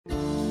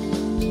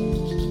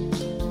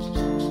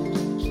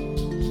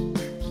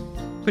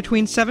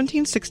Between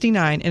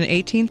 1769 and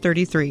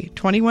 1833,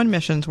 21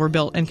 missions were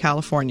built in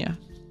California.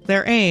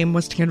 Their aim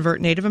was to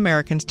convert Native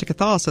Americans to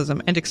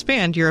Catholicism and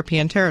expand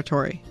European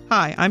territory.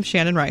 Hi, I'm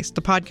Shannon Rice,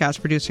 the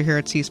podcast producer here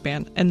at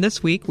C-SPAN, and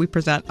this week we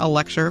present a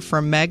lecture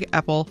from Meg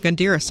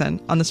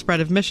Eppel-Gunderson on the spread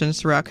of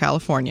missions throughout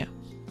California.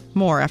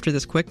 More after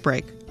this quick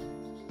break.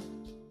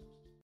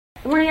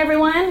 Good morning,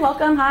 everyone.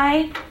 Welcome.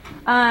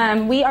 Hi.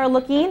 We are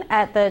looking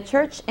at the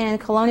church in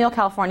Colonial,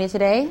 California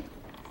today.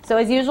 So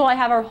as usual, I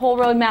have our whole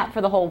roadmap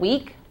for the whole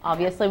week.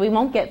 Obviously, we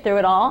won't get through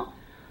it all.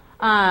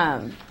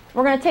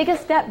 We're going to take a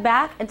step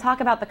back and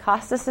talk about the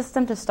Costa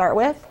system to start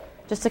with,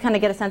 just to kind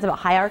of get a sense about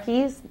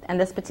hierarchies. And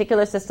this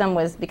particular system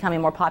was becoming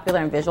more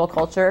popular in visual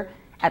culture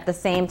at the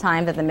same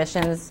time that the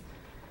missions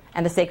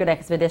and the Sacred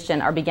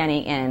Expedition are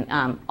beginning in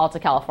Alta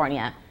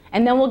California.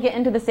 And then we'll get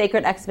into the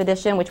Sacred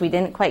Expedition, which we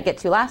didn't quite get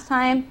to last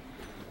time.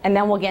 And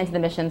then we'll get into the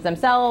missions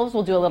themselves.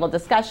 We'll do a little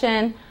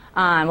discussion.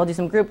 We'll do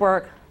some group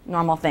work,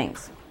 normal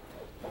things.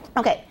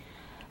 Okay.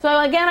 So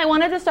again, I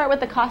wanted to start with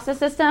the Costa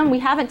system. We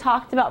haven't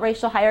talked about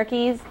racial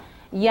hierarchies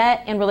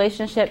yet in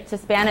relationship to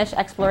Spanish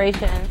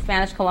exploration,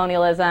 Spanish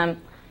colonialism,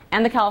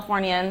 and the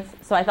Californians.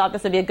 So I thought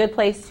this would be a good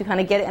place to kind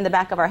of get it in the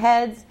back of our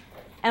heads.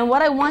 And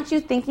what I want you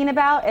thinking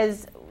about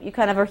as you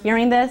kind of are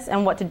hearing this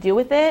and what to do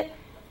with it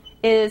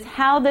is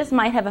how this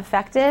might have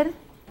affected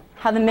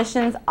how the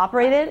missions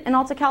operated in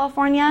Alta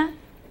California,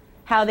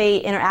 how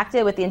they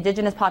interacted with the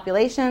indigenous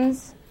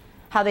populations,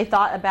 how they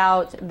thought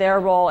about their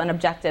role and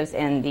objectives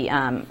in the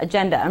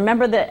agenda. And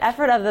remember, the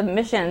effort of the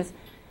missions,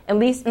 at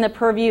least in the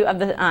purview of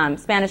the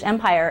Spanish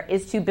Empire,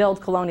 is to build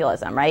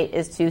colonialism, right?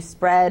 Is to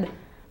spread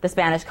the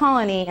Spanish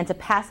colony and to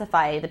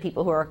pacify the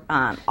people who are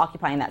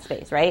occupying that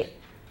space, right?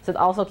 So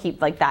also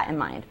keep like that in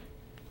mind.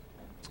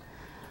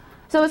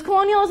 So as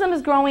colonialism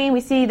is growing,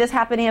 we see this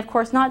happening, of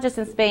course, not just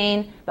in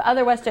Spain, but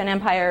other Western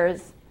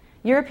empires.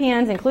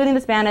 Europeans, including the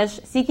Spanish,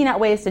 seeking out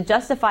ways to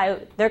justify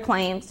their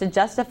claims, to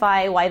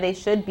justify why they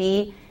should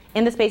be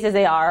in the spaces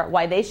they are,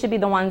 why they should be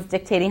the ones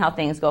dictating how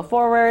things go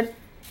forward.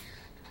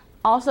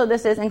 Also,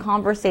 this is in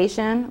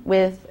conversation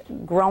with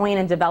growing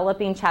and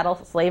developing chattel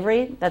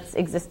slavery that's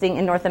existing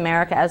in North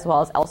America as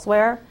well as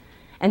elsewhere,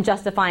 and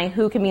justifying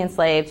who can be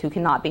enslaved, who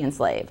cannot be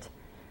enslaved.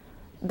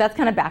 That's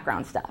kind of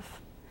background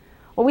stuff.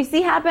 What we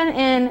see happen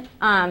in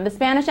the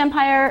Spanish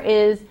Empire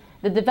is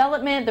the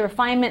development, the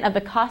refinement of the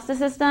Costa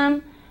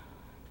system.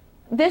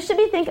 This should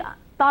be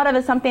thought of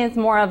as something that's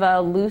more of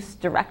a loose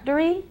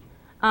directory,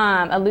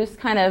 a loose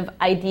kind of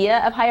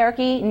idea of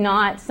hierarchy,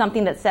 not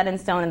something that's set in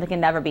stone and that can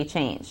never be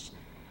changed.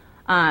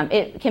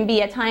 It can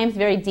be at times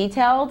very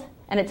detailed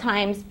and at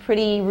times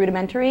pretty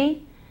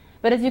rudimentary.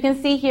 But as you can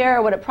see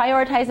here, what it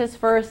prioritizes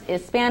first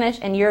is Spanish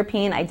and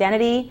European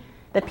identity.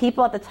 The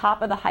people at the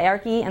top of the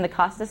hierarchy in the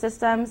Costa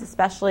systems,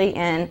 especially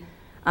in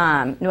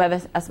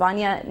Nueva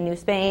España, New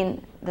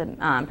Spain, the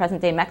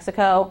present-day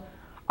Mexico,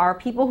 are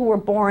people who were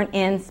born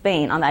in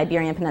Spain on the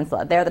Iberian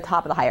Peninsula. They're the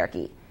top of the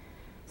hierarchy.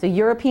 So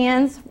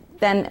Europeans,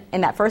 then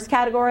in that first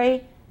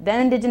category, then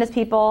indigenous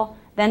people,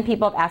 then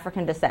people of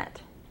African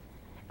descent.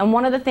 And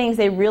one of the things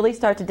they really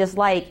start to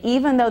dislike,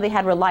 even though they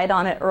had relied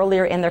on it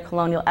earlier in their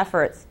colonial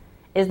efforts,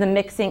 is the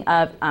mixing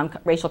of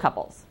racial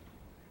couples.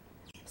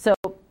 So,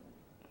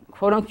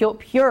 quote-unquote,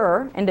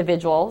 pure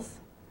individuals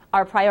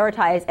are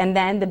prioritized, and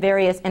then the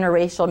various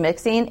interracial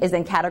mixing is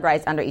then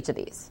categorized under each of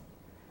these.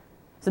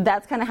 So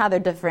that's kind of how they're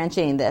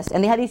differentiating this.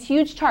 And they had these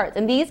huge charts,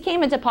 and these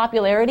came into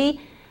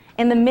popularity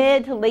in the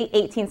mid to late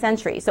 18th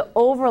century, so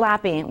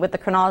overlapping with the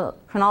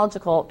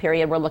chronological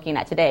period we're looking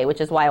at today,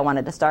 which is why I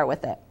wanted to start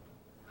with it.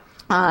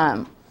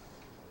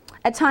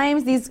 At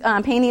times, these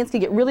paintings can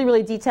get really,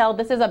 really detailed.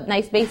 This is a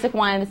nice basic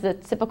one. This is a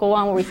typical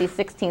one where we see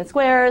 16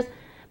 squares,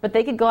 but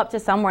they could go up to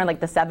somewhere in like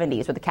the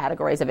 70s with the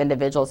categories of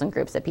individuals and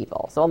groups of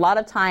people. So a lot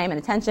of time and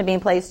attention being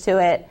placed to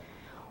it.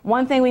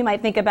 One thing we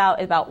might think about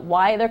is about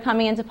why they're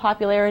coming into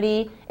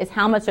popularity is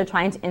how much they're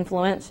trying to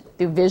influence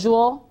through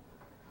visual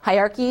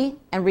hierarchy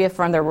and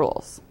reaffirm their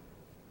rules.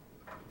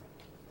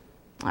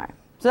 All right.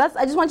 So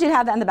I just want you to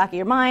have that in the back of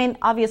your mind.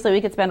 Obviously,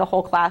 we could spend a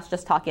whole class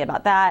just talking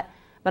about that.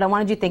 But I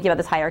wanted you thinking about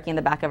this hierarchy in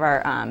the back of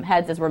our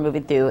heads as we're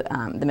moving through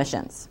the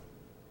missions.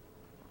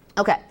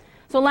 Okay,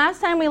 so last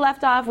time we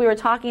left off, we were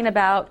talking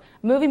about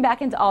moving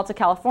back into Alta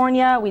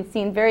California. We'd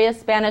seen various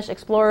Spanish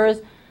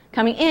explorers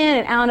coming in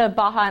and out of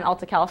Baja and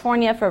Alta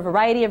California for a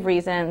variety of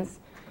reasons.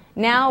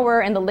 Now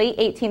we're in the late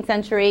 18th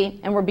century,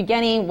 and we're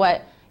beginning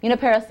what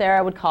Junipero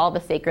Serra would call the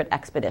Sacred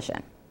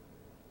Expedition.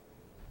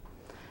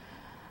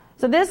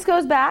 So this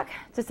goes back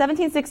to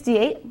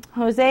 1768.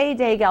 Jose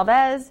de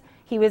Galvez,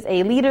 he was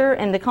a leader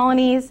in the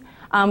colonies,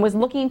 was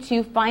looking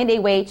to find a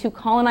way to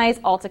colonize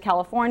Alta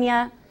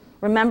California.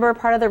 Remember,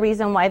 part of the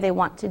reason why they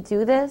want to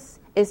do this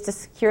is to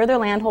secure their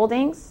land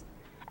holdings.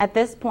 At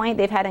this point,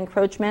 they've had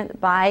encroachment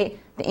by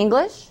the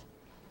English.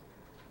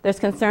 There's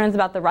concerns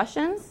about the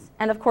Russians.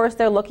 And of course,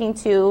 they're looking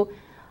to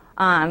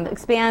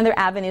expand their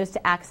avenues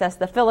to access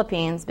the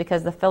Philippines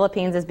because the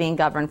Philippines is being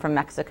governed from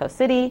Mexico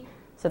City.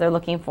 So they're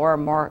looking for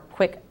more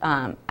quick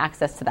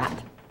access to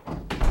that.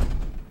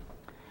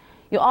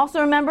 You'll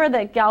also remember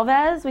that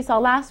Galvez, we saw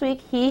last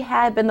week, he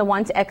had been the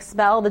one to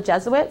expel the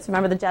Jesuits.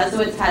 Remember, the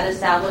Jesuits had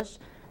established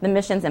the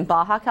missions in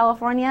Baja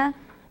California.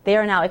 They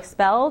are now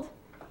expelled.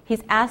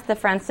 He's asked the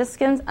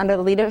Franciscans, under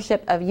the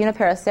leadership of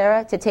Junipero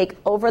Serra, to take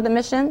over the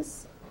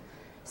missions.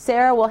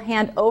 Serra will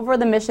hand over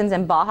the missions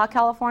in Baja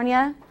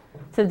California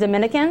to the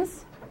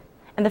Dominicans,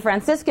 and the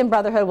Franciscan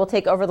Brotherhood will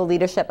take over the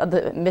leadership of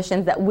the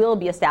missions that will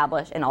be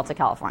established in Alta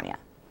California.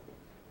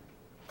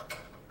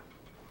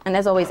 And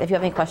as always, if you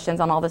have any questions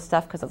on all this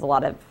stuff, because there's a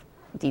lot of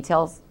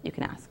details, you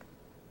can ask.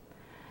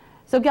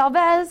 So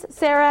Galvez,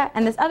 Serra,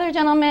 and this other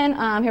gentleman,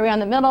 here we are in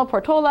the middle,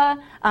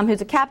 Portola, who's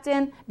a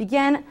captain,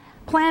 began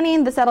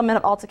planning the settlement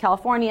of Alta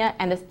California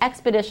and this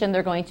expedition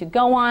they're going to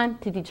go on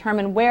to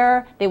determine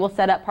where they will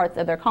set up parts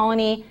of their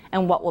colony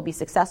and what will be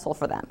successful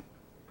for them.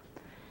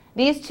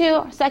 These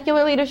two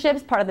secular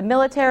leaderships, part of the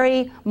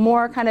military,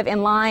 more kind of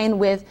in line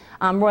with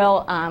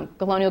royal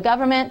colonial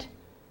government.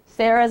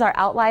 Serra is our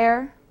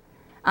outlier.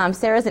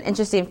 Serra is an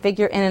interesting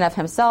figure in and of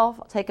himself.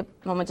 I'll take a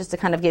moment just to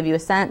kind of give you a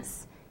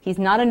sense. He's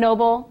not a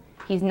noble.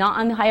 He's not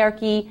on the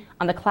hierarchy,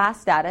 on the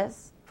class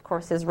status. Of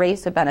course, his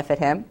race would benefit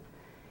him.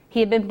 He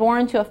had been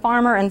born to a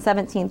farmer in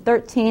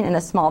 1713 in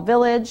a small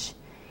village.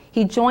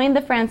 He joined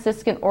the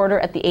Franciscan order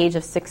at the age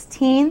of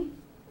 16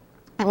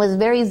 and was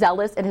very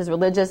zealous in his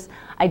religious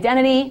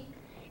identity.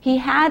 He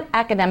had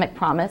academic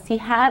promise. He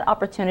had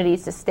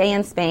opportunities to stay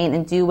in Spain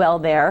and do well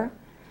there.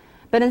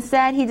 But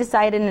instead, he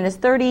decided in his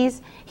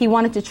 30s he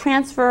wanted to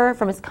transfer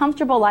from his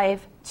comfortable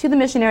life to the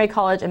missionary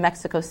college in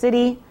Mexico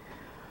City,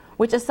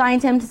 which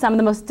assigned him to some of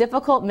the most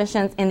difficult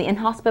missions in the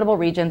inhospitable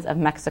regions of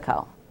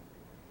Mexico.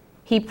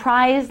 He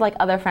prized, like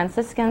other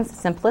Franciscans,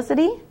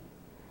 simplicity.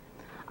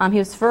 He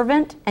was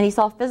fervent, and he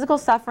saw physical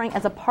suffering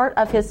as a part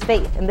of his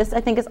faith. And this,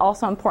 I think, is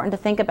also important to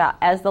think about.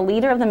 As the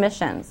leader of the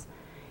missions,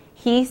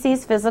 he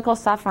sees physical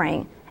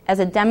suffering as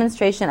a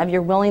demonstration of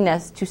your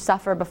willingness to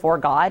suffer before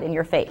God in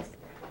your faith.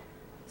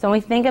 So when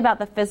we think about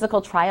the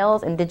physical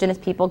trials indigenous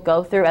people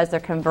go through as they're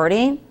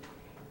converting,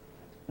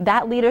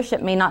 that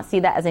leadership may not see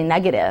that as a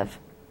negative,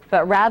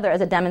 but rather as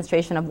a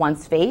demonstration of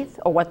one's faith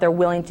or what they're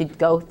willing to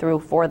go through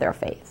for their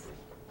faith.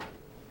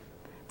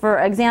 For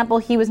example,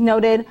 he was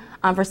noted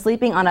for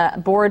sleeping on a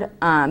board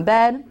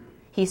bed.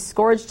 He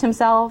scourged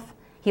himself.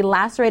 He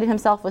lacerated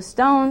himself with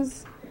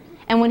stones.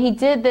 And when he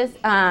did this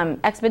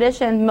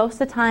expedition, most of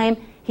the time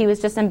he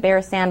was just in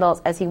bare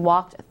sandals as he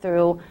walked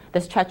through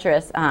this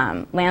treacherous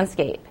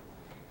landscape.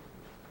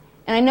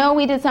 And I know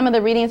we did some of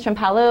the readings from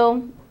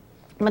Palu,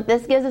 but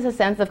this gives us a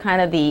sense of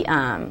kind of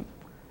the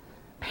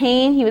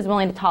pain he was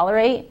willing to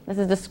tolerate. This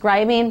is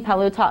describing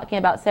Palu talking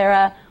about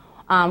Serra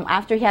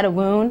after he had a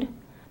wound.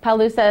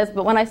 Palu says,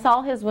 "But when I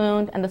saw his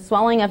wound and the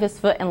swelling of his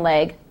foot and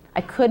leg, I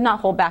could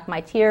not hold back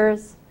my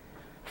tears,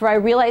 for I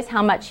realized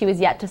how much he was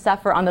yet to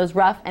suffer on those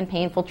rough and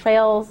painful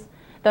trails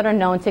that are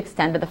known to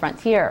extend to the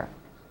frontier,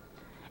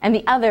 and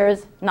the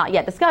others not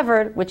yet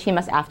discovered, which he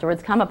must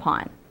afterwards come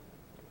upon.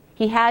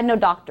 He had no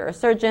doctor or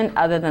surgeon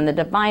other than the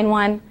divine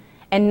one,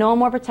 and no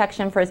more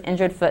protection for his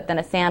injured foot than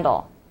a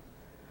sandal.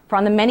 For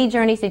on the many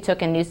journeys he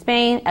took in New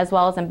Spain, as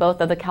well as in both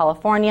of the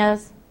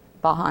Californias,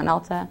 Baja and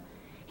Alta,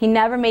 he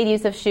never made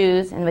use of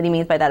shoes, and what he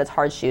means by that is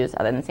hard shoes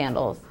other than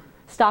sandals,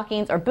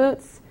 stockings or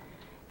boots,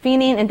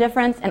 feigning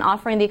indifference and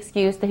offering the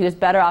excuse that he was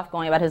better off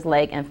going about his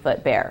leg and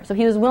foot bare." So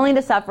he was willing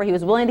to suffer, he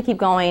was willing to keep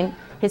going.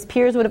 His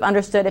peers would have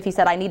understood if he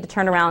said, "I need to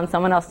turn around,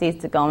 someone else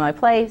needs to go in my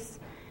place."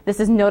 This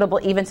is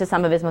notable even to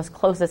some of his most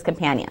closest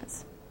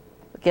companions.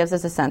 It gives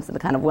us a sense of the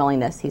kind of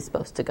willingness he's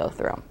supposed to go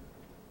through.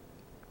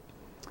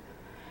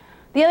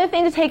 The other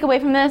thing to take away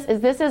from this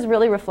is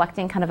really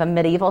reflecting kind of a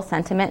medieval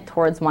sentiment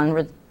towards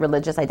one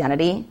religious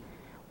identity.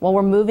 While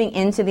we're moving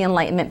into the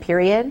Enlightenment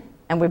period,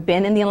 and we've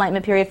been in the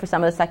Enlightenment period for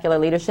some of the secular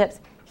leaderships,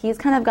 he's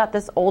kind of got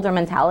this older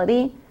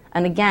mentality,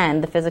 and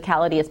again, the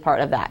physicality is part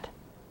of that.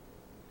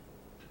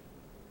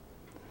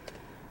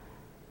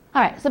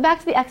 All right, so back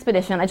to the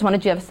expedition. I just wanted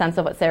you to have a sense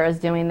of what Serra's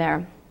doing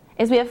there.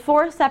 We have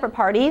 4 separate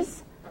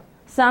parties,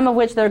 some of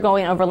which they're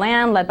going over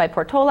land, led by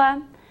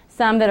Portola,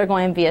 some that are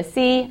going via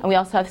sea, and we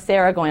also have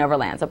Serra going over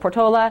land. So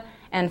Portola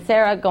and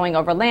Serra going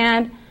over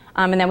land,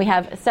 and then we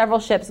have several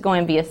ships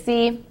going via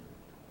sea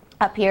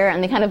up here,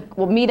 and they kind of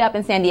will meet up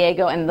in San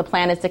Diego, and the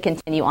plan is to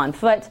continue on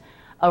foot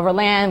over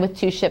land with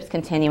 2 ships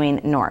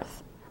continuing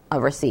north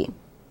over sea.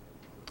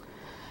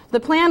 The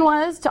plan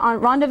was to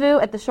rendezvous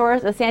at the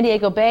shores of San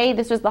Diego Bay.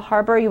 This was the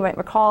harbor, you might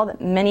recall, that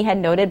many had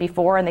noted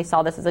before, and they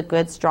saw this as a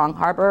good, strong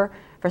harbor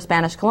for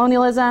Spanish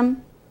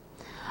colonialism,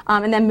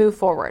 and then move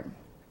forward.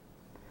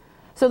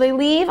 So they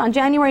leave on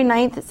January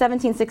 9th,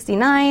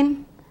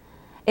 1769.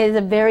 It is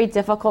a very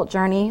difficult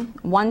journey.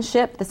 One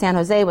ship, the San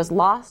Jose, was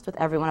lost with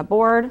everyone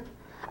aboard.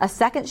 A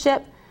second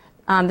ship,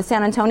 the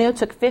San Antonio,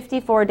 took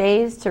 54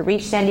 days to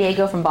reach San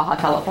Diego from Baja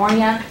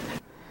California.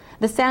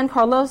 The San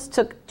Carlos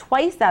took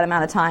twice that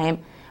amount of time,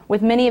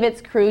 with many of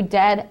its crew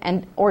dead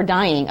or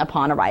dying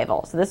upon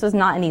arrival. So this was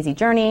not an easy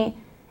journey.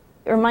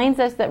 It reminds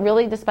us that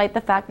really, despite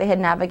the fact they had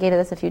navigated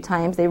this a few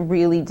times, they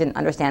really didn't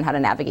understand how to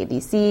navigate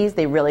these seas.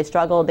 They really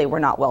struggled. They were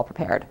not well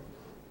prepared.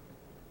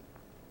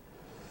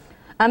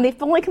 They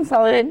fully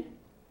consolidated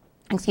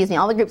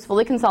all the groups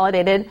fully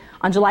consolidated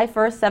on July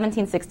 1st,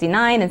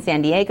 1769 in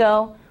San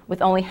Diego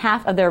with only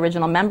half of their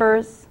original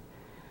members.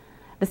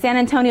 The San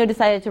Antonio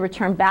decided to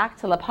return back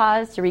to La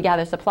Paz to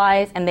regather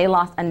supplies, and they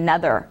lost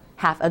another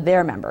half of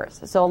their members.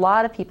 So a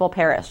lot of people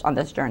perished on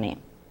this journey.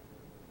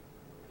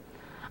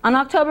 On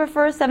October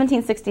 1st,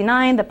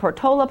 1769, the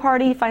Portola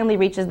party finally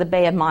reaches the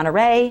Bay of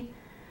Monterey,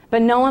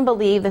 but no one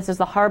believed this was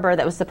the harbor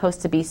that was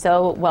supposed to be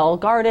so well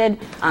guarded,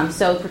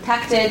 so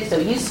protected, so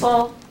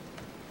useful.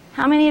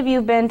 How many of you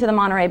have been to the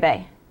Monterey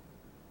Bay?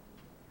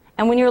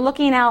 And when you're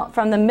looking out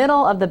from the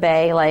middle of the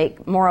bay,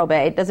 like Morro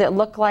Bay, does it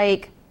look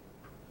like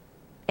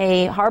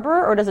a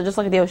harbor, or does it just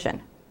look like the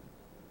ocean?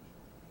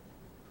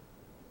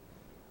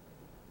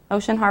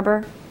 Ocean,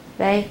 harbor,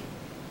 bay?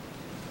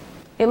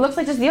 It looks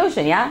like just the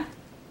ocean, yeah?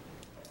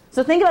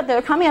 So think about it,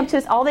 they're coming up to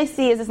us, all they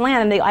see is this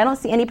land, and I don't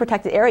see any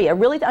protected area.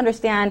 Really, to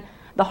understand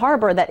the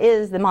harbor that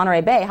is the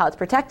Monterey Bay, how it's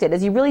protected,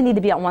 is you really need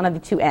to be on one of the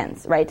two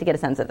ends, right, to get a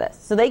sense of this.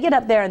 So they get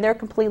up there, and they're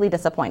completely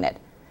disappointed.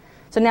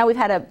 So now we've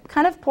had a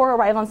kind of poor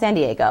arrival in San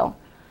Diego,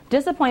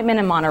 disappointment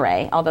in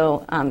Monterey,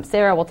 although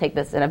Sarah will take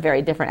this in a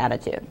very different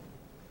attitude.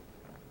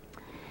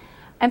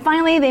 And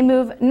finally, they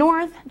move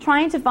north,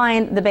 trying to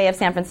find the Bay of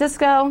San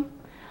Francisco.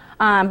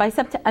 By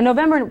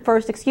November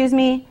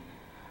 1st,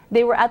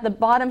 they were at the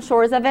bottom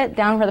shores of it,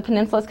 down where the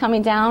peninsula is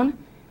coming down,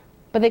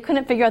 but they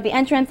couldn't figure out the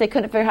entrance, they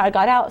couldn't figure out how it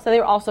got out, so they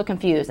were also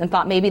confused and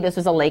thought maybe this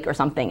was a lake or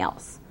something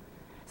else.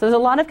 So there's a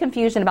lot of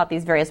confusion about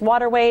these various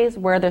waterways,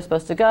 where they're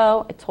supposed to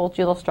go. I told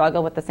you they'll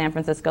struggle with the San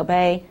Francisco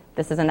Bay.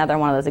 This is another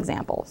one of those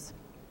examples.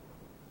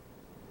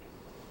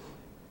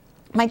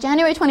 By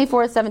January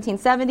 24th,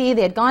 1770,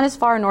 they had gone as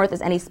far north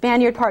as any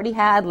Spaniard party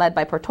had, led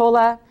by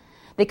Portola.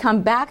 They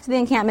come back to the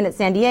encampment at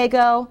San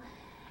Diego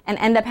and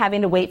end up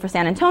having to wait for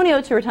San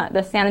Antonio to return,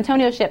 the San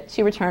Antonio ship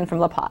to return from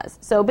La Paz.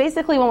 So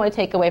basically, what we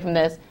take away from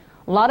this,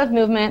 a lot of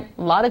movement,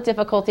 a lot of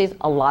difficulties,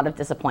 a lot of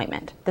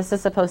disappointment. This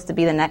is supposed to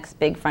be the next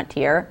big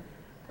frontier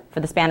for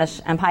the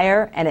Spanish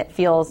Empire, and it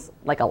feels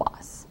like a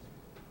loss.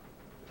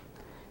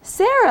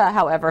 Serra,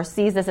 however,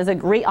 sees this as a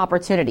great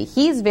opportunity.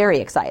 He's very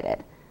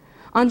excited.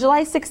 On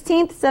July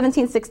 16th,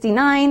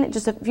 1769,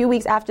 just a few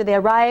weeks after they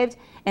arrived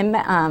in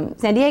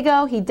San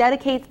Diego, he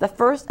dedicates the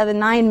first of the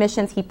 9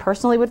 missions he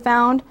personally would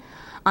found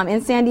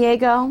in San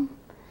Diego.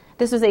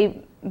 This was a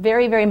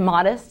very, very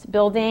modest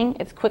building.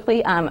 It's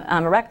quickly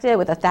erected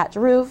with a thatched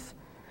roof,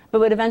 but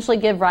would eventually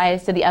give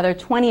rise to the other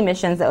 20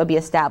 missions that would be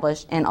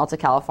established in Alta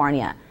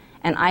California.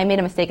 And I made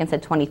a mistake and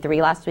said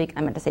 23 last week.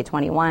 I meant to say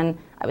 21.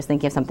 I was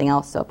thinking of something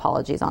else, so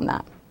apologies on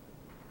that.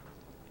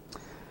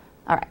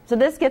 All right, so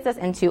this gets us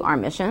into our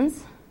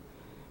missions.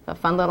 A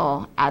fun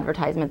little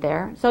advertisement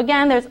there. So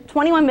again, there's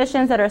 21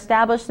 missions that are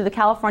established through the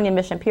California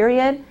mission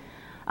period.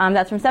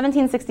 That's from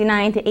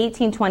 1769 to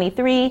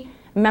 1823.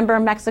 Remember,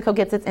 Mexico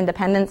gets its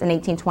independence in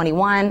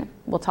 1821.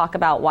 We'll talk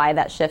about why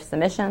that shifts the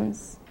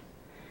missions.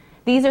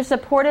 These are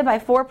supported by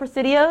 4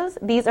 presidios.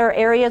 These are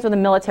areas where the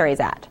military is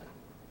at.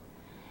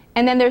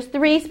 And then there's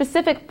 3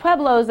 specific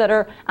pueblos that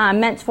are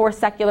meant for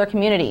secular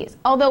communities.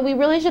 Although we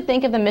really should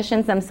think of the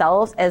missions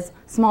themselves as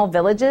small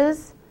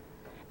villages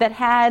that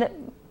had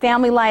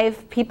family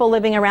life, people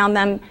living around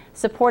them,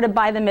 supported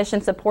by the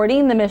mission,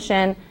 supporting the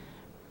mission,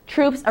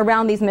 troops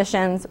around these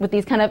missions with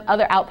these kind of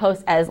other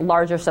outposts as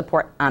larger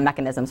support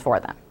mechanisms for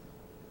them.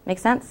 Make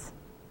sense?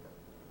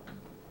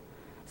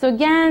 So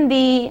again,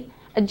 the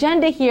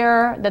agenda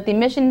here that the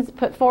missions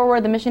put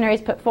forward, the missionaries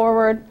put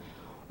forward,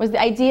 was the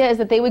idea is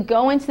that they would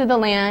go into the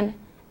land,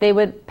 they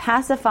would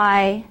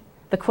pacify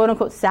the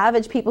quote-unquote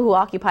savage people who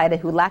occupied it,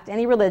 who lacked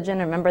any religion.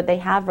 Remember, they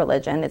have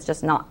religion. It's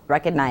just not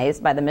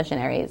recognized by the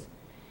missionaries.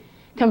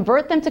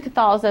 Convert them to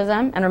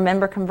Catholicism, and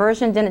remember,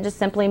 conversion didn't just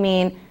simply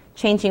mean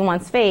changing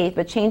one's faith,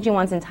 but changing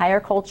one's entire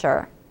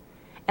culture.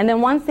 And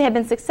then once they had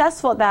been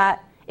successful at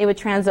that, it would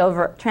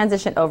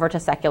transition over to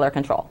secular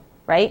control,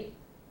 right?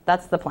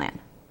 That's the plan.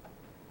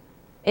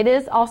 It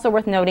is also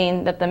worth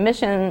noting that the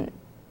missions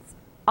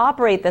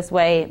operate this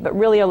way, but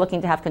really are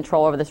looking to have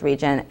control over this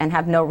region and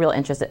have no real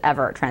interest in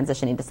ever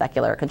transitioning to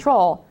secular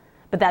control.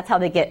 But that's how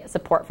they get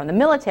support from the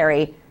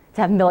military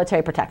to have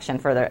military protection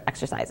for their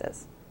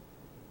exercises.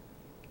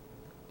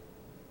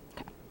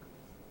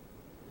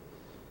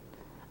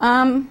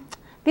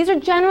 These are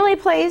generally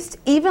placed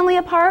evenly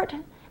apart.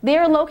 They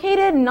are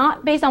located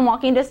not based on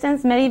walking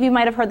distance. Many of you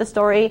might have heard the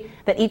story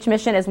that each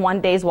mission is 1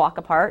 day's walk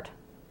apart.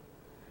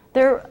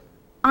 They're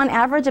on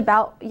average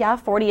about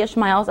 40-ish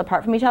miles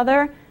apart from each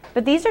other.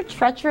 But these are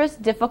treacherous,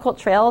 difficult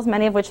trails,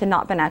 many of which had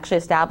not been actually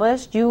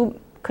established. You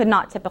could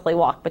not typically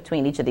walk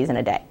between each of these in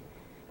a day.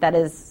 That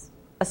is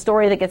a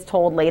story that gets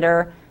told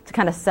later to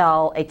kind of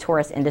sell a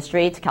tourist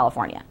industry to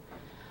California.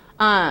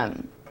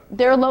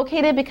 They're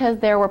located because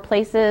there were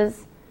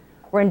places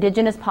where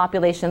indigenous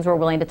populations were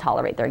willing to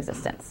tolerate their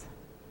existence.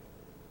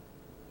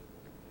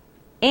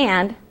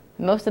 And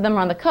most of them are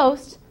on the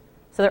coast,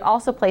 so they're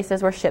also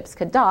places where ships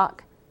could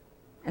dock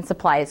and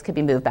supplies could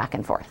be moved back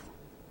and forth.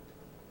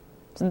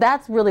 So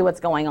that's really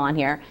what's going on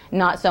here,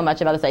 not so much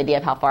about this idea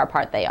of how far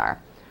apart they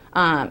are.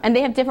 And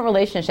they have different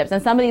relationships,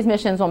 and some of these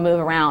missions will move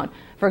around.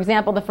 For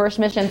example, the first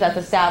mission that's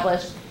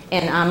established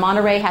in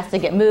Monterey has to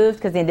get moved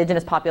because the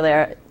indigenous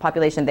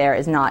population there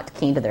is not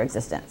keen to their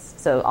existence.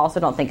 So also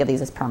don't think of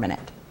these as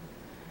permanent.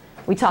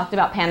 We talked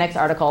about Panic's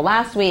article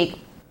last week.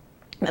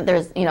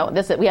 There's, we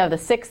have the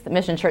 6th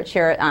mission church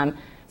here at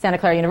Santa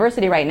Clara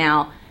University right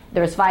now.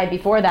 There was 5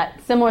 before that.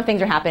 Similar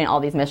things are happening in all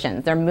these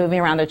missions. They're moving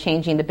around, they're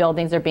changing. The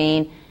buildings are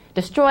being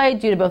destroyed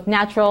due to both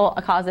natural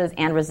causes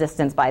and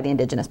resistance by the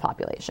indigenous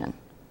population.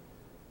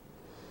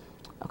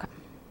 Okay.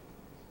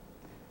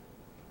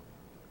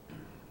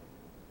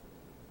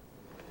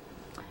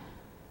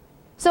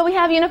 So we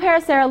have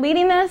Junipero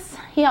leading this.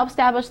 He helped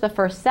establish the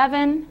first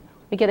 7.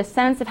 We get a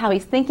sense of how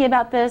he's thinking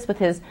about this with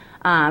his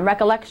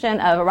recollection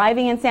of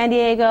arriving in San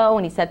Diego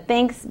when he said,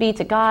 "Thanks be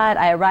to God,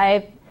 I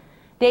arrived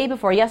day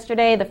before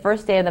yesterday, the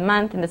first day of the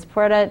month in this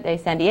Puerta de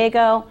San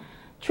Diego.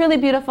 Truly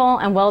beautiful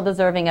and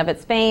well-deserving of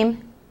its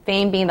fame."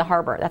 Fame being the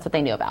harbor. That's what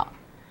they knew about.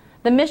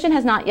 "The mission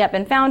has not yet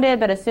been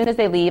founded, but as soon as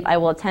they leave, I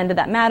will attend to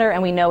that matter,"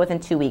 and we know within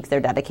 2 weeks they're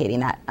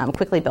dedicating that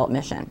quickly built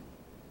mission.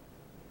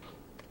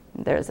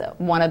 There's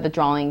one of the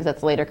drawings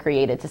that's later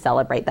created to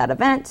celebrate that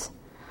event.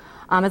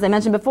 As I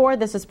mentioned before,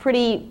 this is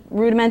pretty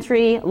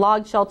rudimentary,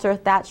 log shelter,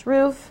 thatch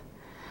roof.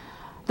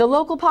 The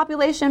local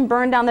population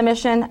burned down the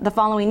mission the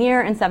following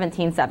year in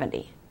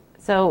 1770.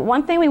 So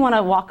one thing we want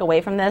to walk away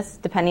from this,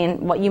 depending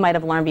on what you might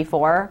have learned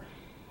before,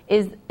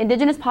 is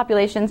indigenous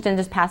populations didn't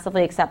just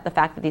passively accept the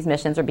fact that these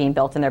missions are being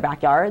built in their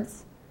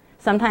backyards.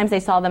 Sometimes they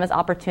saw them as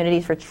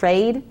opportunities for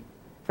trade,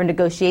 for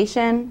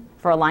negotiation,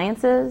 for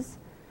alliances,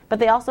 but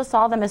they also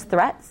saw them as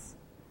threats.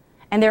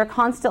 And they were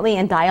constantly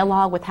in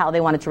dialogue with how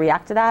they wanted to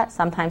react to that,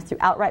 sometimes through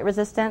outright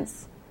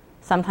resistance,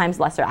 sometimes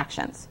lesser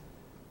actions.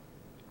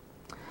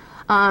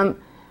 So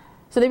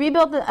they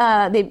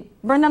they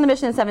burned down the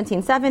mission in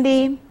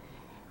 1770.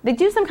 They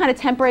do some kind of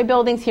temporary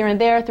buildings here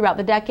and there throughout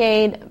the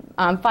decade.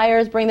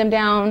 Fires bring them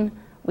down.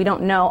 We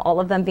don't know all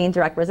of them being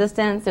direct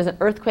resistance. There's an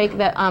earthquake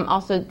that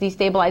also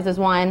destabilizes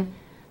one.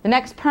 The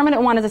next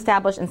permanent one is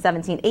established in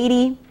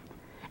 1780.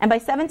 And by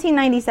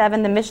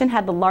 1797, the mission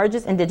had the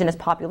largest indigenous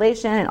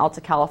population in Alta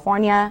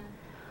California,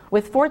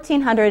 with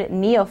 1,400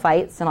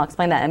 neophytes, and I'll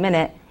explain that in a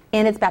minute,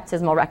 in its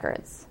baptismal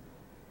records.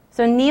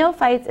 So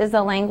neophytes is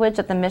the language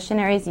that the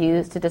missionaries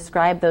used to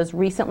describe those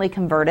recently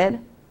converted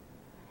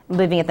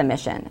living at the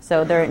mission.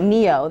 So they're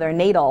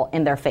natal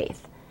in their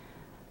faith.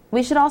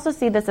 We should also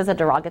see this as a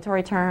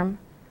derogatory term.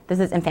 This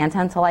is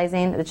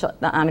infantilizing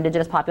the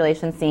indigenous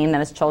population, seeing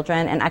them as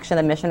children, and actually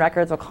the mission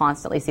records will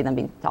constantly see them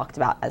being talked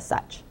about as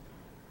such.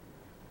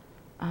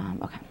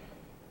 Okay.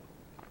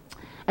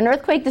 An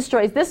earthquake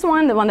destroys this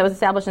one, the one that was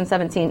established in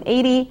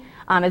 1780.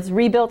 It's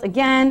rebuilt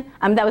again.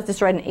 That was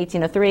destroyed in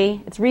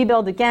 1803. It's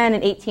rebuilt again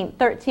in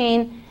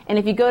 1813. And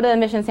if you go to the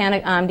Mission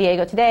San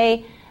Diego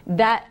today,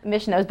 that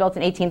mission that was built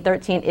in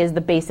 1813 is the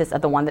basis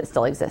of the one that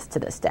still exists to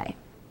this day.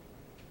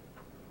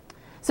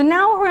 So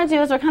now what we're going to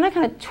do is we're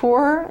kind of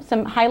tour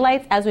some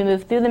highlights as we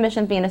move through the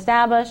missions being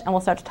established, and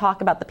we'll start to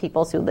talk about the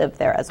peoples who lived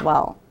there as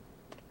well.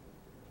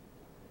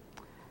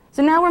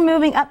 So now we're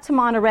moving up to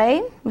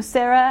Monterey with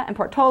Sarah and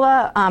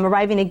Portola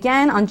arriving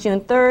again on June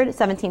 3rd,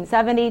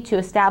 1770 to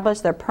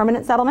establish their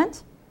permanent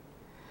settlement.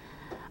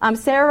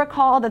 Sarah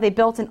recalled that they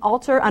built an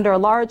altar under a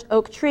large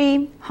oak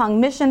tree, hung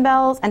mission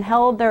bells, and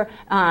held their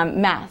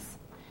mass.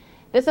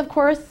 This, of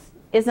course,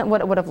 isn't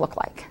what it would have looked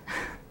like.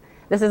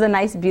 This is a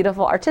nice,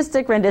 beautiful,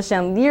 artistic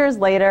rendition years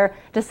later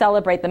to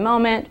celebrate the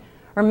moment.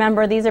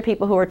 Remember, these are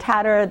people who are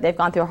tattered. They've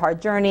gone through a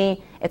hard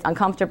journey. It's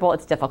uncomfortable.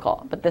 It's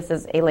difficult. But this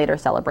is a later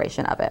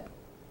celebration of it.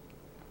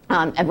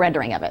 A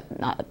rendering of it,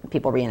 not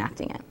people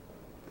reenacting it.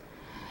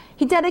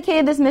 He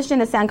dedicated this mission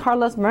to San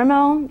Carlos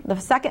Murmo, the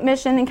second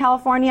mission in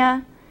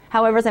California.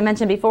 However, as I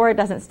mentioned before, it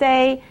doesn't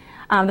stay.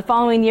 The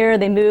following year,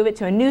 they move it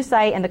to a new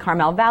site in the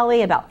Carmel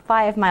Valley, about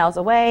 5 miles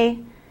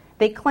away.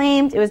 They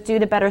claimed it was due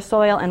to better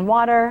soil and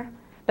water,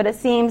 but it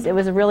seems it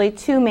was really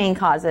 2 main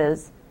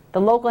causes.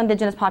 The local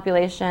indigenous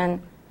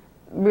population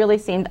really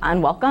seemed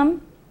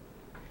unwelcome,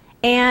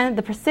 and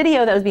the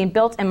presidio that was being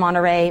built in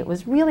Monterey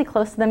was really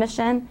close to the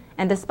mission,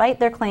 and despite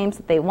their claims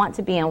that they want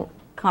to be in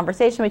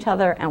conversation with each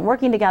other and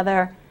working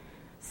together,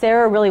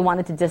 Sarah really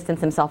wanted to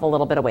distance himself a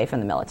little bit away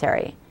from the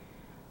military.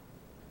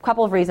 A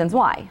couple of reasons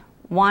why.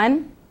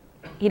 One,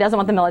 he doesn't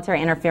want the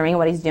military interfering in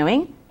what he's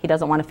doing. He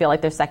doesn't want to feel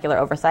like there's secular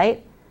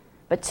oversight.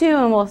 But 2,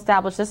 and we'll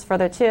establish this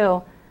further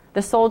too,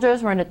 the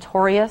soldiers were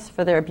notorious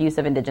for their abuse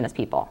of indigenous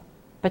people,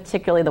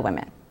 particularly the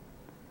women.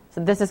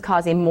 So this is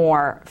causing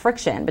more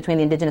friction between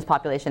the indigenous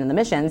population and the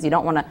missions.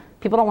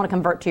 People don't want to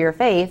convert to your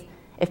faith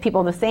if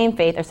people of the same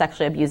faith are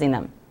sexually abusing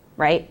them,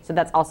 right? So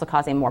that's also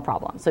causing more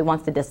problems. So he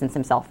wants to distance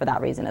himself for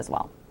that reason as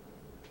well.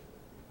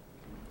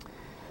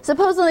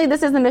 Supposedly,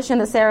 this is the mission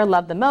that Sarah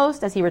loved the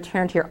most, as he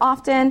returned here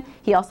often.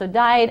 He also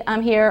died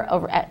here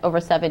at over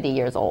 70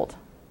 years old.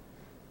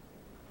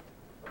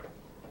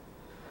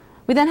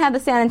 We then have the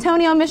San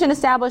Antonio mission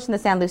established in the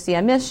San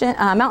Lucia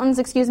Mountains,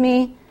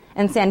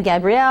 and San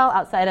Gabriel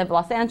outside of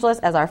Los Angeles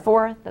as our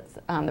 4th. That's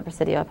the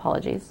Presidio,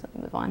 apologies.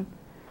 Move on.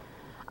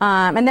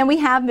 And then we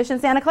have Mission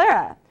Santa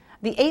Clara.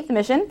 The 8th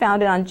mission,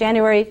 founded on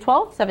January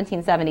 12,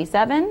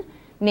 1777,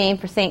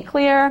 named for St.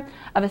 Clare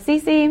of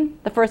Assisi,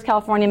 the first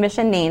California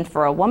mission named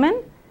for a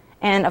woman,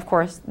 and of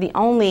course, the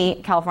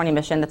only California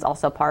mission that's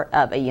also part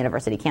of a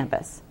university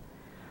campus.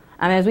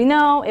 As we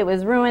know, it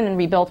was ruined and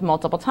rebuilt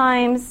multiple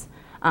times,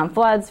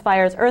 floods,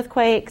 fires,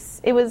 earthquakes.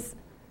 It was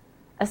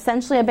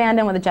essentially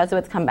abandoned when the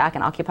Jesuits come back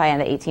and occupy in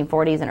the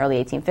 1840s and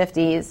early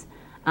 1850s,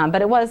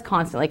 but it was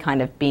constantly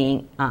kind of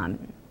being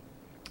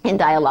in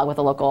dialogue with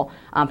the local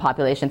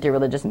population through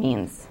religious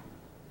means.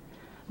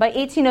 By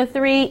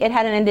 1803, it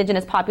had an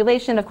indigenous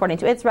population, according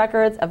to its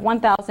records, of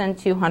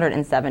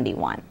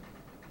 1,271.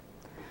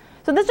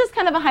 So this is just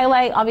kind of a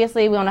highlight.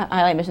 Obviously, we want to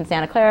highlight Mission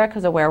Santa Clara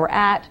because of where we're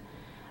at,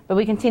 but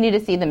we continue to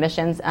see the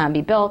missions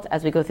be built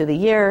as we go through the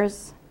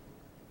years.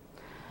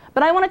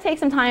 But I want to take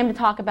some time to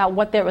talk about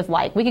what it was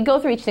like. We could go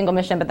through each single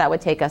mission, but that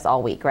would take us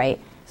all week, right?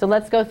 So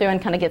let's go through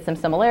and kind of get some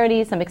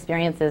similarities, some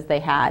experiences they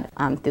had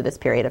through this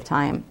period of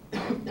time.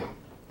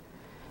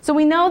 So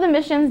we know the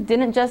missions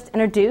didn't just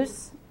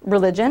introduce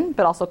religion,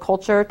 but also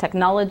culture,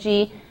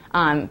 technology,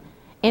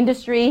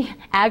 industry,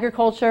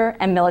 agriculture,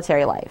 and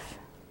military life.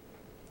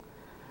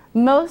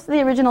 Most of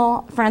the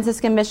original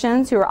Franciscan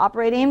missions who were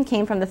operating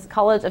came from the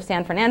College of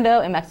San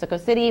Fernando in Mexico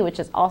City, which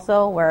is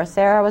also where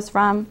Sarah was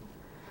from.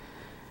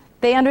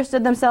 They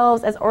understood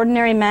themselves as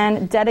ordinary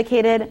men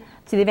dedicated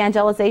to the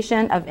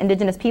evangelization of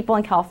indigenous people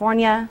in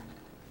California,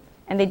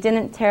 and they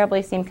didn't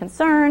terribly seem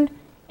concerned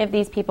if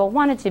these people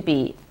wanted to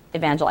be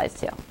evangelized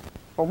to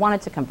or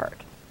wanted to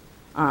convert.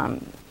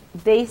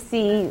 They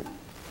see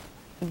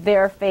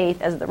their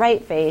faith as the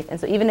right faith, and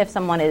so even if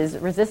someone is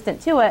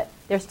resistant to it,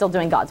 they're still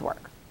doing God's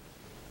work.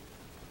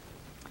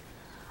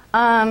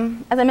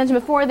 As I mentioned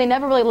before, they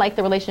never really liked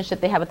the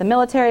relationship they had with the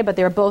military, but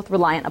they were both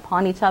reliant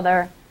upon each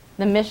other.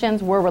 The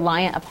missions were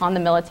reliant upon the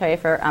military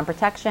for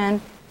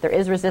protection. There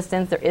is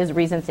resistance. There is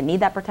reason to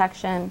need that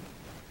protection.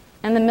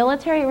 And the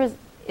military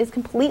is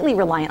completely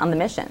reliant on the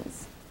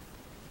missions.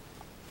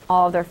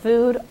 All of their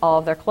food, all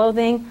of their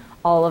clothing,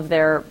 all of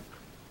their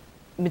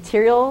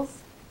materials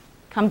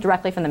come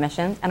directly from the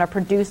missions and are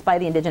produced by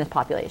the indigenous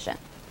population.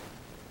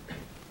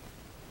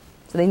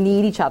 So they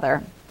need each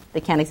other.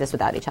 They can't exist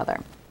without each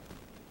other.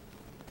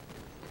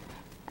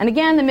 And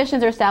again, the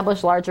missions are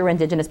established larger where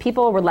indigenous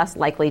people were less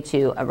likely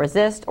to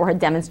resist or had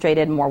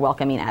demonstrated more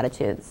welcoming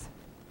attitudes.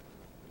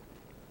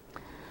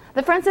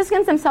 The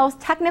Franciscans themselves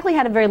technically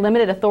had a very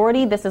limited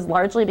authority. This is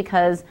largely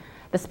because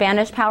the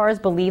Spanish powers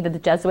believed that the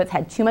Jesuits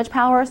had too much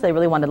power, so they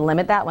really wanted to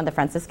limit that when the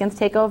Franciscans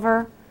take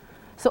over.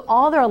 So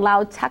all they're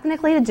allowed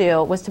technically to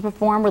do was to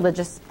perform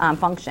religious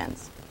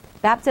functions.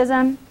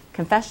 Baptism,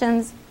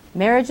 confessions,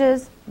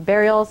 marriages,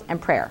 burials, and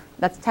prayer.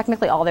 That's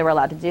technically all they were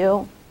allowed to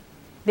do.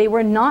 They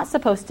were not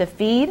supposed to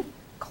feed,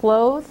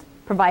 clothe,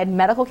 provide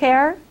medical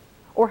care,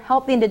 or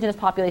help the indigenous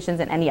populations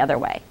in any other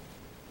way.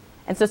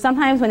 And so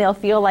sometimes when they'll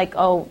feel like,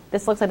 oh,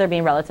 this looks like they're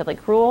being relatively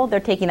cruel, they're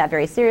taking that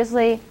very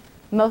seriously.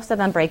 Most of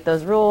them break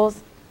those rules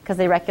because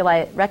they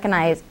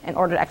recognize in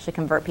order to actually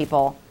convert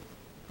people,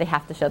 they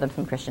have to show them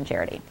some Christian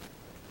charity.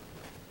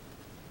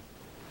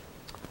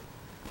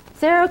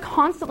 Sarah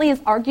constantly is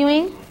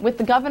arguing with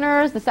the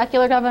governors, the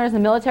secular governors, the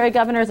military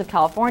governors of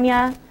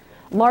California,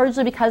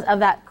 largely because of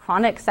that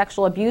chronic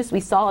sexual abuse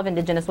we saw of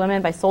indigenous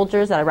women by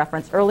soldiers that I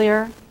referenced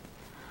earlier.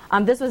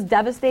 This was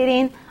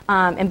devastating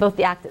in both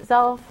the act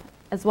itself,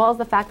 as well as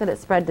the fact that it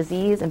spread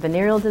disease and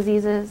venereal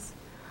diseases.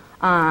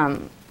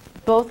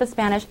 Both the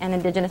Spanish and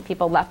indigenous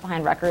people left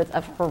behind records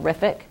of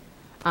horrific,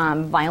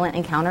 violent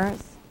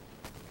encounters.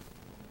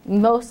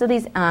 Most of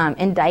these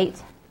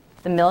indict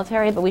the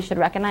military, but we should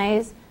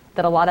recognize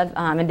that a lot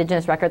of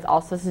indigenous records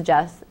also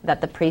suggest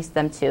that the priests,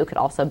 them too, could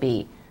also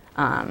be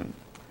the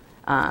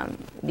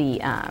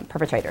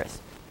perpetrators.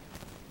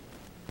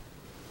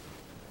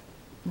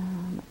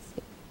 Let's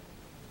see.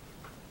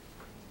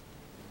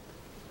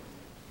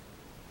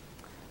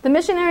 The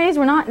missionaries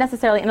were not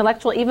necessarily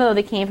intellectual, even though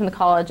they came from the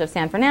College of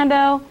San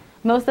Fernando.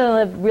 Most of them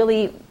lived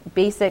really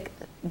basic,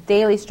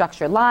 daily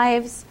structured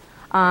lives.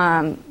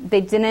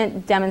 They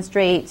didn't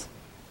demonstrate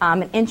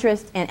an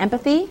interest in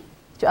empathy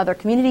to other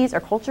communities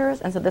or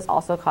cultures, and so this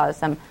also caused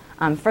some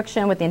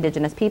friction with the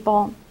indigenous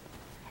people.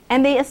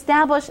 And they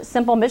established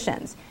simple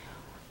missions.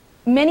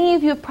 Many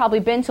of you have probably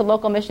been to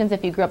local missions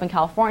if you grew up in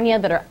California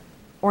that are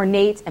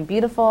ornate and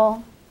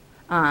beautiful.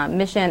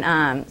 Mission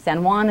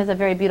San Juan is a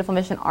very beautiful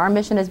mission. Our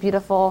mission is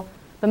beautiful.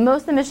 But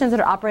most of the missions that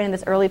are operating in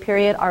this early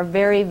period are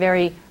very,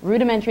 very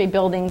rudimentary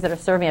buildings that are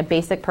serving a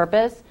basic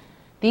purpose.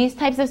 These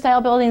types of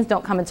style buildings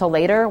don't come until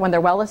later when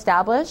they're well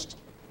established,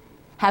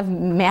 have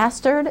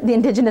mastered the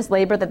indigenous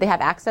labor that they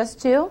have access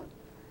to,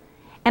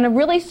 and are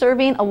really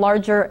serving a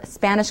larger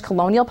Spanish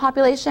colonial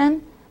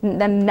population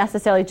than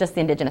necessarily just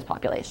the indigenous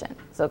population.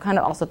 So kind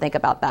of also think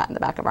about that in the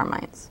back of our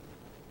minds.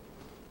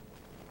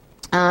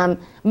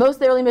 Most of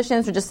the early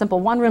missions were just simple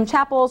one-room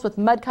chapels with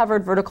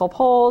mud-covered vertical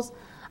poles,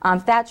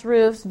 thatch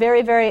roofs,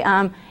 very, very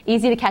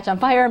easy to catch on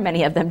fire.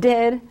 Many of them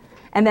did.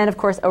 And then, of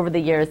course, over the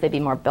years, they'd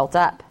be more built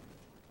up.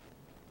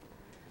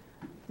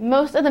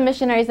 Most of the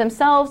missionaries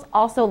themselves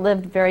also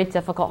lived very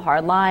difficult,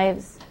 hard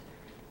lives.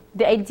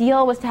 The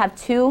ideal was to have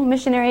 2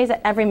 missionaries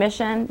at every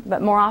mission,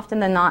 but more often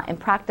than not, in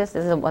practice,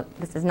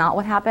 this is not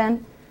what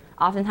happened.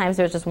 Oftentimes,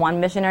 there was just 1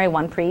 missionary,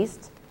 1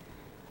 priest,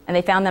 and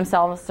they found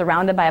themselves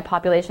surrounded by a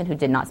population who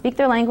did not speak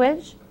their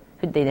language,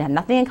 who they had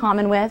nothing in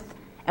common with,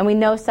 and we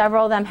know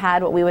several of them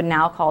had what we would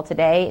now call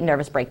today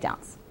nervous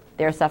breakdowns.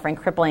 They were suffering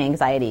crippling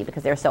anxiety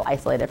because they were so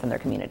isolated from their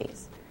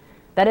communities.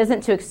 That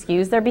isn't to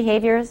excuse their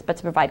behaviors, but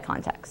to provide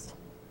context.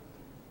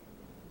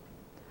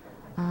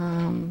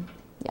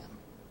 Yeah.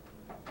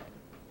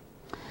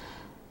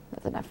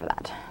 That's enough for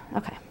that.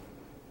 Okay.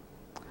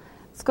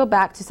 Let's go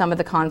back to some of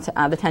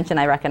the tension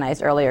I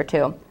recognized earlier,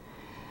 too.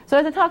 So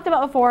as I talked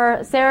about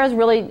before, Sarah's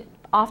really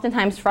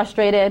oftentimes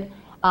frustrated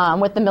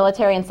with the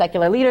military and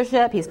secular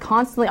leadership. He's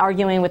constantly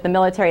arguing with the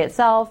military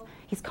itself.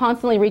 He's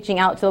constantly reaching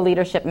out to the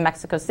leadership in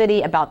Mexico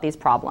City about these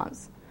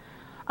problems.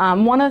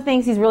 One of the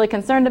things he's really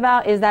concerned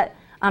about is that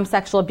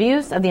sexual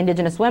abuse of the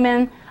indigenous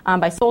women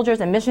by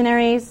soldiers and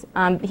missionaries.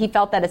 He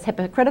felt that it's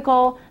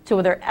hypocritical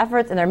to their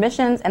efforts and their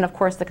missions, and of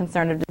course the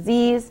concern of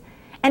disease.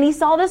 And he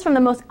saw this from the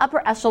most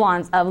upper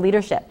echelons of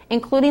leadership,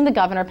 including the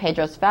governor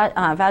Pedro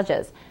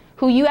Vages,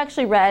 who you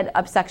actually read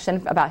a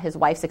section about his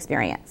wife's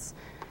experience.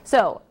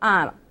 So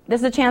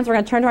this is a chance. We're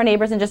going to turn to our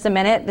neighbors in just a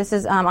minute. This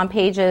is on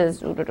pages,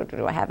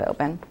 do I have it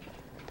open?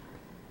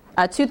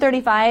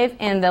 235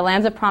 in the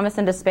Lands of Promise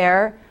and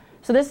Despair.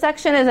 So this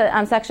section is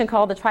a section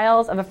called The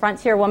Trials of a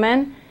Frontier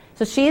Woman.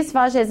 So she's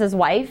Vages'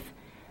 wife.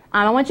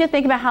 I want you to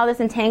think about how this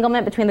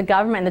entanglement between the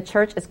government and the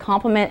church is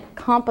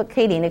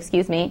complicating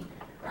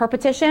her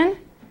petition.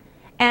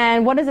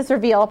 And what does this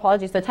reveal,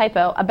 apologies for the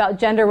typo, about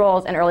gender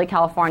roles in early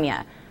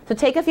California? So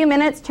take a few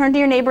minutes, turn to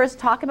your neighbors,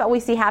 talk about what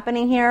we see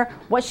happening here,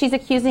 what she's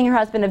accusing her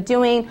husband of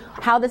doing,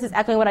 how this is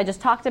echoing what I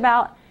just talked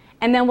about.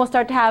 And then we'll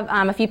start to have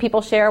a few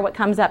people share what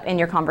comes up in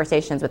your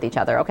conversations with each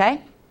other,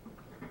 okay?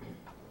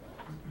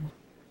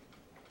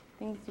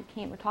 Things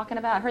you we're talking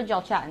about. I heard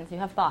y'all chatting, so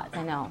you have thoughts,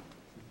 I know.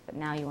 But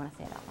now you want to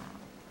say it out loud.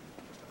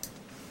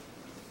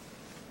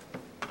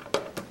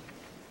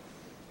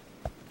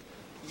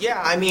 Yeah,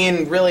 I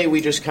mean, really,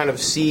 we just kind of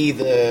see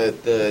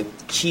the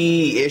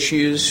key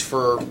issues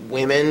for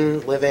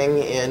women living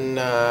in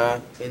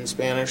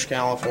Spanish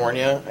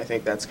California. I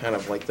think that's kind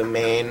of like the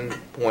main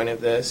point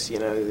of this. You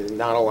know,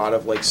 not a lot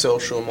of like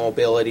social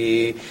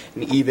mobility,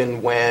 and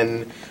even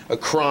when a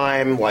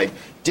crime like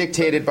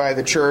dictated by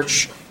the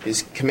church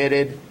is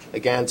committed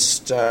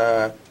against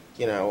a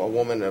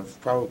woman of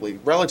probably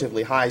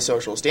relatively high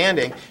social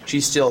standing,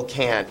 she still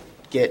can't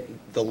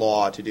get the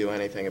law to do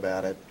anything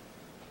about it.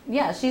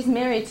 Yeah, she's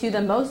married to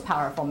the most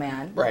powerful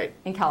man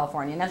in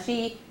California. Now,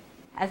 she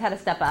has had to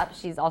step up.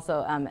 She's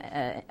also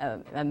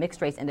a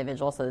mixed-race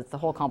individual, so it's the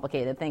whole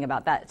complicated thing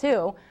about that,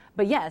 too.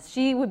 But yes,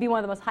 she would be one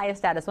of the most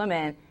highest-status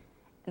women.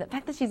 And the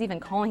fact that she's even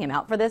calling him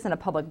out for this in a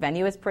public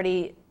venue is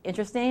pretty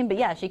interesting. But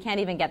yeah, she can't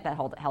even get that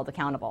held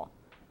accountable.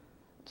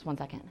 Just one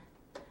second.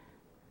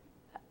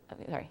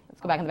 Sorry, let's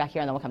go back in the back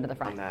here, and then we'll come to the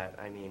front. On that,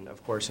 I mean,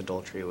 of course,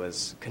 adultery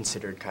was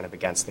considered kind of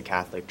against the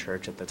Catholic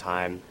Church at the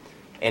time.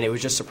 And it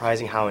was just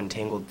surprising how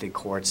entangled the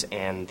courts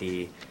and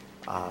the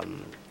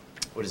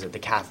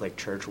Catholic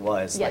Church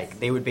was. Yes. Like,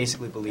 they would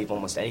basically believe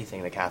almost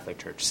anything the Catholic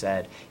Church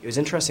said. It was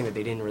interesting that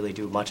they didn't really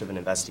do much of an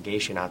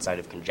investigation outside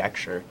of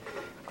conjecture,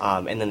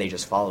 and then they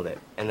just followed it.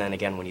 And then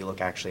again, when you look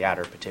actually at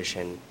her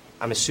petition,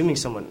 I'm assuming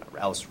someone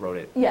else wrote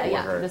it for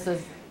her. This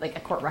is like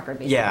a court record,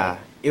 basically. Yeah.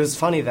 It was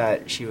funny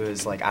that she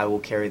was like, I will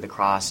carry the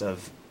cross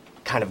of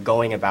kind of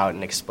going about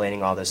and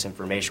explaining all this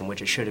information,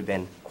 which it should have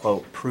been,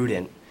 quote,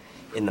 prudent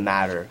in the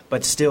matter,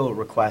 but still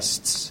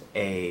requests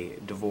a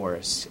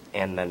divorce.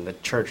 And then the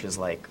church is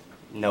like,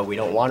 no, we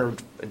don't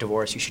want a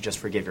divorce. You should just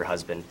forgive your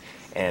husband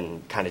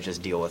and kind of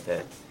just deal with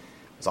it.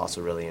 It's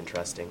also really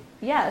interesting.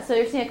 Yeah, so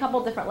you're seeing a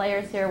couple different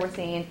layers here. We're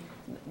seeing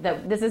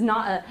that this is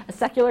not a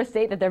secular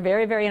state, that they're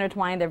very, very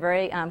intertwined. They're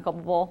very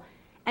culpable.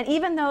 And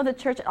even though the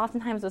church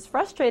oftentimes was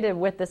frustrated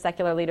with the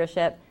secular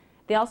leadership,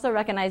 they also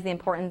recognize the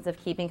importance of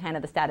keeping kind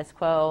of the status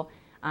quo,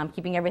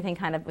 keeping everything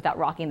kind of without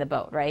rocking the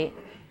boat, right?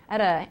 I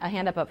had a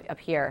hand up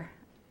here.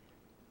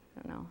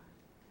 I don't know.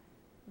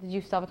 Did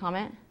you still have a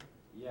comment?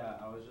 Yeah,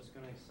 I was just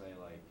going to say,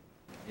 like,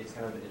 it's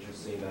kind of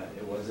interesting that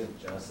it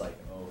wasn't just like,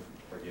 oh,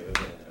 forgive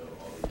him and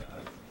oh, all he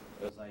does.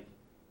 It was like,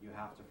 you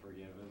have to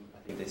forgive him, I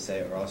think they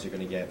say, or else you're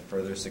going to get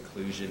further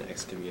seclusion,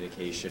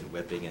 excommunication,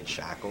 whipping, and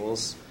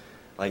shackles.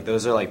 Like,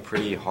 those are, like,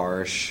 pretty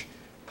harsh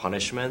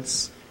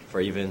punishments for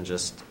even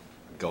just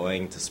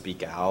going to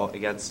speak out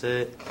against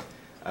it.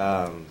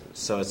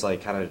 So it's,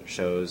 like, kind of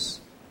shows,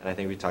 and I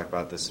think we talked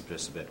about this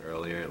just a bit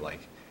earlier,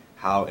 like,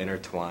 how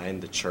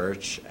intertwined the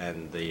church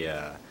and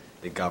the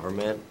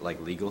government,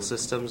 like, legal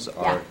systems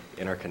are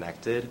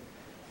interconnected,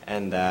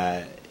 and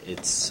that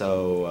it's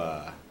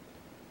so,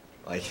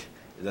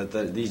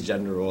 these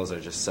gender roles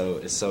are just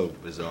it's so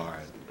bizarre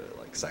and,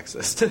 like,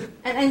 sexist.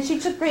 and she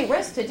took great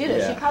risks to do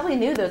this. Yeah. She probably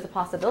knew there was a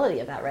possibility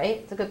of that, right?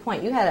 It's a good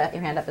point. You had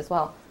your hand up as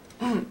well.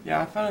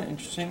 Yeah, I found it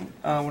interesting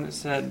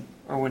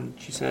when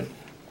she said,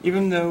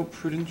 even though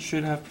prudence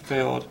should have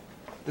prevailed,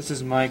 this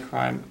is my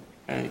crime.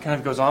 And it kind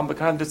of goes on, but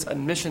kind of this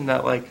admission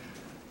that, like,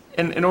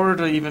 in order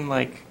to even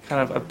like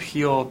kind of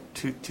appeal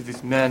to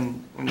these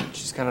men when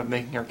she's kind of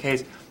making her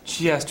case,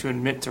 she has to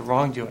admit to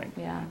wrongdoing.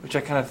 Yeah. Which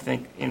I kind of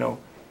think,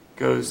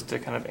 goes to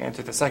kind of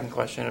answer the second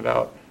question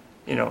about,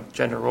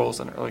 gender roles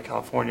in early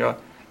California.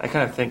 I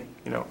kind of think,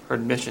 her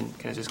admission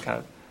is just kind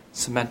of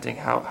cementing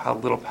how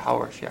little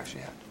power she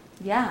actually had.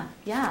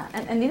 Yeah.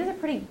 And these are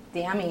pretty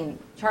damning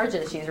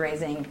charges she's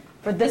raising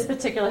for this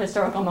particular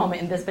historical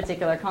moment in this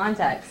particular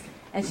context.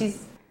 And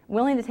she's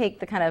willing to take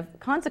the kind of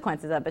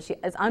consequences of it, but she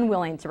is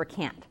unwilling to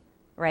recant,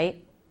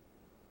 right?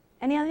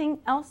 Anything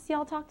else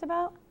y'all talked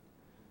about?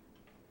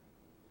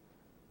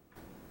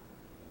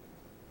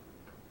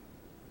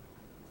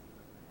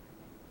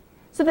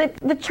 So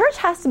the church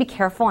has to be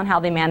careful on how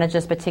they manage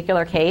this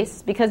particular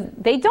case because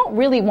they don't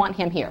really want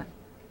him here.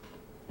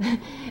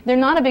 They're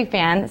not a big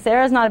fan.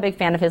 Sarah's not a big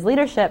fan of his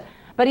leadership,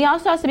 but he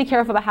also has to be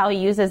careful about how he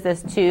uses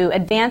this to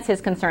advance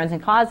his concerns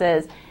and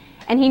causes.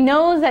 And he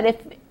knows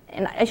that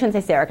and I shouldn't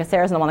say Sarah because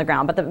Sarah's the one on the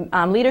ground, but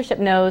the leadership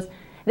knows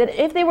that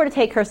if they were to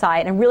take her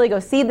side and really go,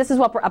 see, this is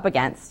what we're up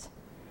against,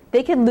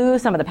 they could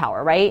lose some of the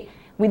power, right?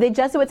 The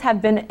Jesuits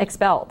have been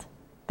expelled.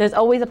 There's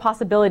always a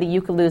possibility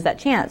you could lose that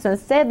chance. So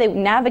instead, they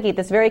navigate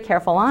this very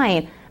careful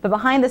line, but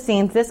behind the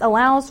scenes, this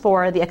allows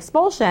for the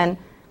expulsion,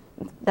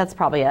 that's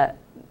probably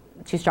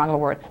too strong of a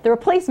word, the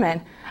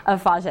replacement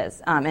of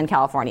Fages in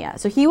California.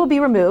 So he will be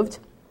removed.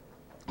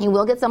 He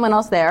will get someone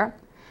else there.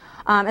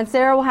 And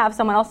Sarah will have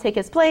someone else take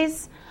his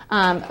place,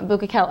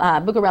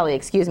 Bucarelli,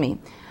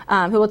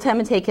 who will come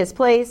and take his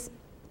place,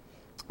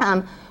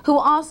 who will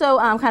also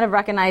kind of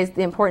recognize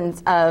the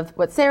importance of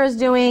what Sarah's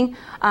doing.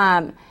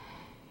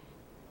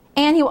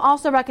 And he will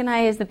also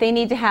recognize that they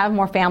need to have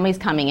more families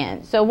coming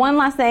in. So one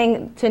last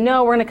thing to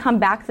know, we're going to come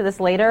back to this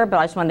later, but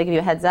I just wanted to give you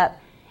a heads up.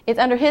 It's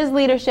under his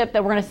leadership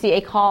that we're going to see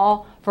a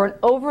call for an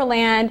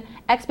overland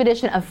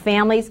expedition of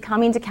families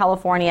coming to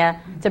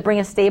California to bring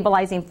a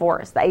stabilizing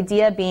force. The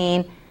idea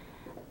being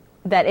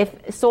that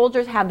if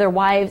soldiers have their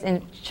wives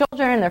and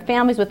children and their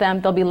families with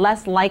them, they'll be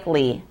less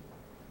likely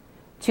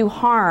to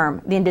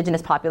harm the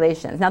indigenous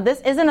populations. Now,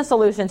 this isn't a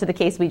solution to the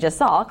case we just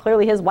saw.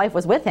 Clearly, his wife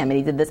was with him, and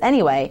he did this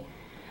anyway.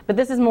 But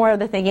this is more of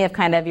the thinking of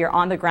kind of your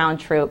on-the-ground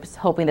troops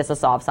hoping this will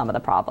solve some of the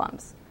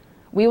problems.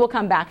 We will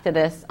come back to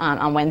this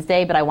on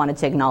Wednesday, but I wanted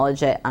to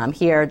acknowledge it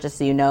here just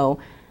so you know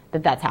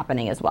that that's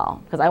happening as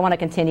well, because I want to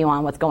continue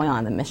on what's going on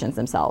in the missions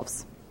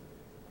themselves.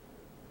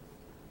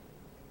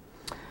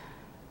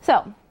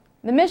 So,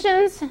 the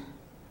missions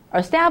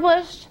are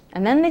established,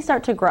 and then they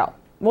start to grow.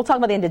 We'll talk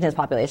about the indigenous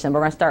population, but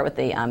we're going to start with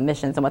the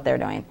missions and what they're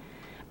doing.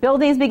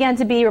 Buildings began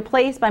to be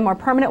replaced by more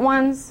permanent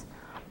ones.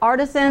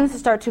 Artisans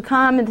start to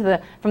come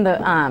from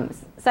the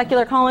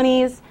secular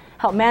colonies,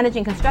 help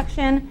managing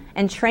construction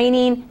and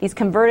training these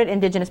converted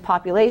indigenous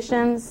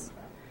populations.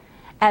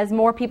 As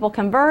more people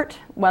convert,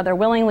 whether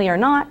willingly or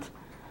not,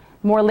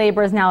 more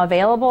labor is now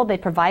available. They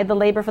provide the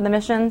labor for the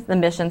missions. The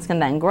missions can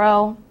then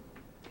grow.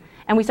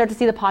 And we start to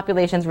see the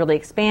populations really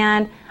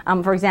expand.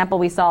 For example,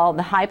 we saw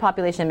the high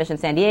population in Mission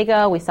San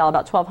Diego. We saw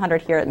about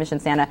 1,200 here at Mission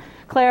Santa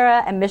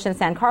Clara and Mission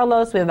San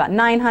Carlos. We have about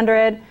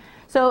 900.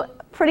 So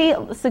pretty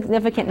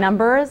significant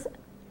numbers,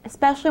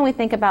 especially when we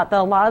think about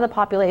a lot of the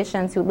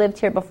populations who lived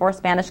here before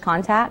Spanish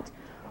contact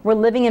were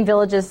living in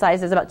villages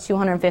sizes about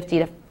 250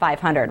 to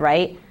 500,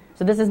 right?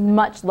 So this is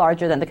much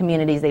larger than the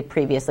communities they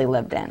previously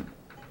lived in.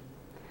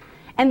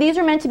 And these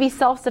are meant to be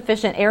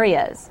self-sufficient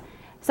areas.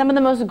 Some of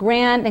the most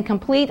grand and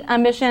complete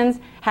missions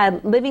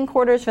had living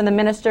quarters for the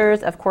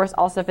ministers, of course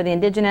also for the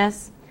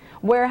indigenous,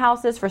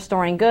 warehouses for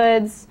storing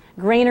goods,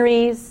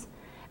 granaries.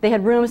 They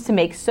had rooms to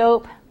make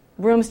soap,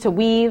 rooms to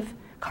weave,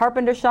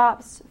 carpenter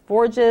shops,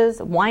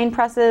 forges, wine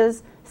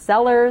presses,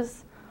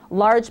 cellars,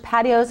 large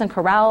patios and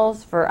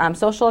corrals for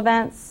social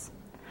events,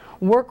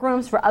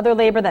 workrooms for other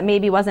labor that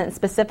maybe wasn't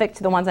specific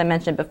to the ones I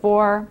mentioned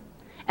before,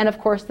 and of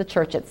course the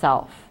church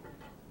itself.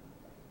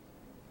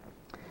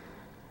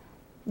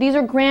 These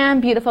are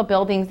grand, beautiful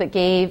buildings that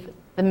gave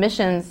the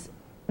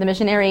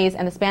missionaries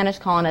and the Spanish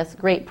colonists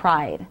great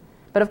pride.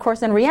 But of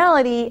course, in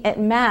reality, it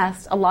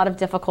masked a lot of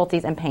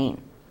difficulties and pain.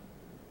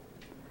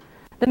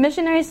 The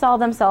missionaries saw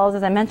themselves,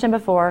 as I mentioned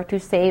before, to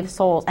save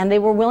souls, and they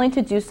were willing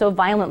to do so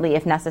violently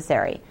if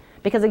necessary.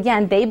 Because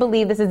again, they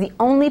believe this is the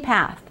only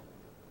path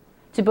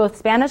to both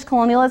Spanish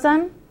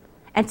colonialism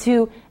and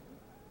to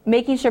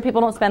making sure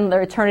people don't spend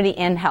their eternity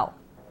in hell.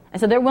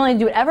 And so they're willing to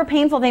do whatever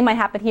painful thing might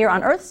happen here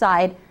on Earth's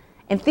side,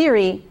 in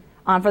theory,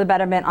 for the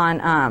betterment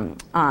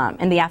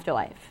in the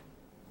afterlife.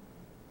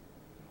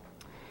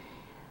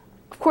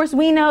 Of course,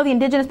 we know the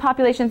indigenous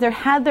populations there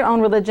had their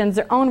own religions,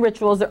 their own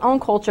rituals, their own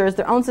cultures,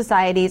 their own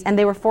societies, and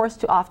they were forced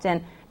to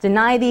often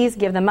deny these,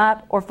 give them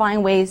up, or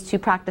find ways to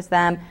practice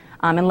them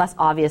in less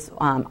obvious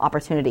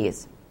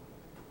opportunities.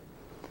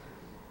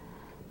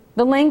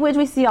 The language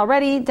we see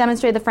already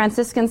demonstrated the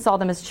Franciscans saw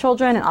them as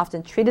children and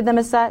often treated them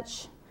as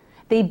such.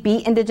 They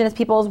beat indigenous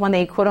peoples when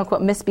they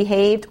quote-unquote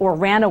misbehaved or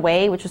ran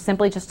away, which was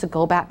simply just to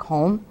go back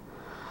home.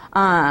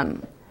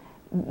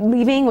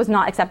 Leaving was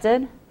not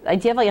accepted. The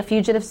idea of like a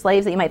fugitive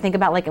slaves that you might think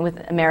about like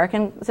with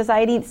American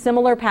society,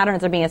 similar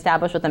patterns are being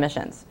established with the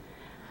missions.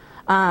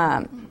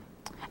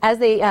 As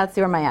they, let's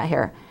see, where am I at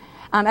here?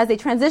 As they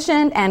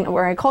transitioned and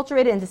were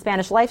enculturated into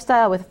Spanish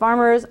lifestyle with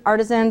farmers,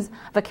 artisans,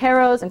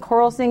 vaqueros, and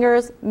choral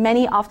singers,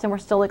 many often were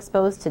still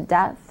exposed to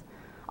death.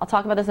 I'll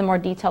talk about this in more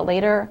detail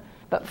later,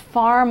 but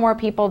far more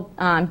people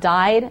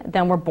died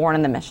than were born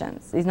in the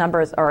missions. These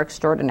numbers are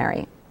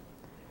extraordinary.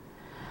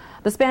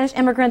 The Spanish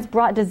immigrants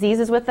brought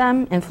diseases with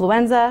them,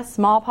 influenza,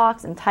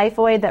 smallpox, and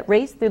typhoid that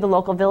raced through the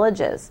local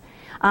villages.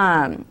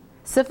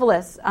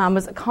 Syphilis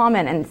was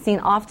common and seen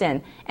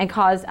often and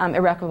caused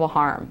irreparable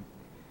harm.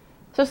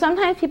 So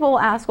sometimes people will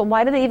ask, well,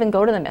 why do they even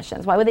go to the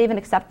missions? Why would they even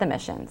accept the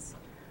missions?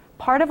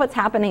 Part of what's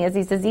happening is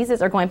these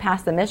diseases are going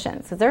past the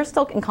missions because they're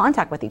still in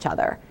contact with each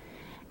other.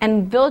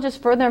 And villages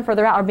further and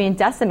further out are being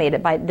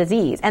decimated by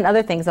disease and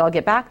other things that I'll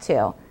get back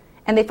to.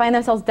 And they find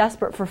themselves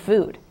desperate for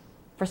food,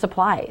 for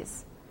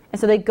supplies. And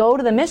so they go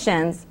to the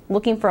missions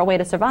looking for a way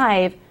to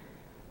survive,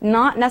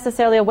 not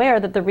necessarily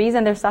aware that the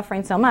reason they're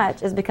suffering so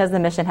much is because the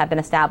mission had been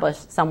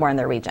established somewhere in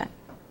their region.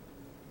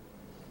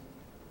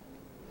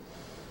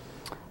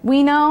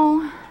 We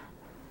know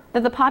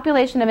that the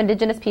population of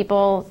indigenous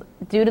peoples,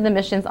 due to the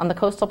missions on the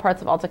coastal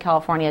parts of Alta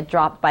California,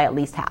 dropped by at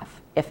least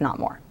half, if not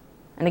more.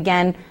 And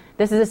again,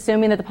 this is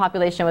assuming that the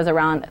population was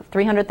around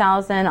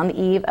 300,000 on the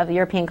eve of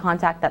European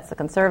contact. That's the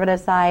conservative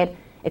side.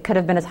 It could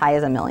have been as high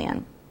as 1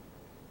 million.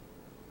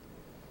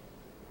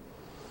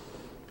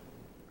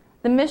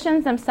 The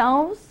missions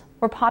themselves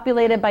were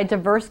populated by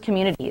diverse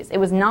communities. It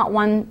was not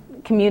one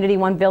community,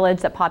 one village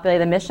that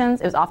populated the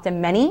missions. It was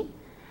often many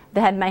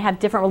that might have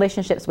different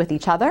relationships with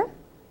each other.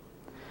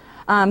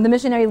 The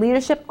missionary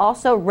leadership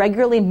also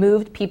regularly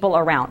moved people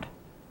around.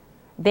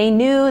 They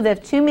knew that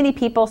if too many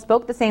people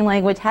spoke the same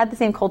language, had the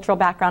same cultural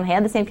background,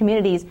 had the same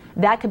communities,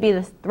 that could be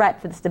the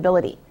threat for the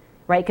stability,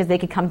 right? Because they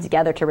could come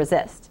together to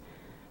resist.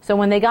 So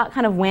when they got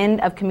kind of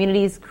wind of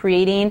communities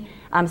creating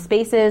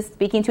spaces,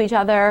 speaking to each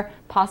other,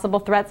 possible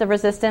threats of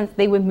resistance,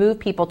 they would move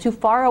people to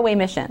faraway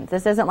missions.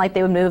 This isn't like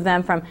they would move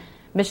them from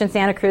Mission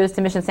Santa Cruz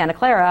to Mission Santa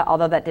Clara,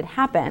 although that did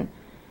happen.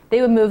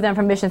 They would move them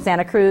from Mission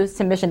Santa Cruz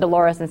to Mission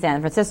Dolores in San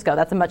Francisco.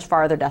 That's a much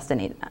farther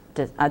destination.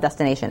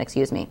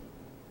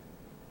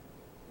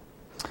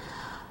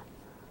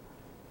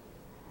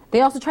 They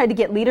also tried to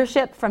get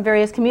leadership from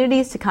various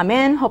communities to come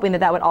in, hoping that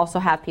that would also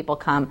have people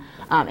come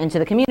into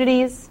the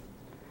communities.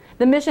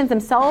 The missions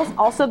themselves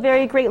also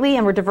varied greatly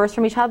and were diverse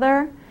from each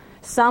other.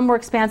 Some were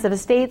expansive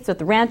estates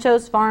with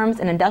ranchos, farms,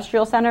 and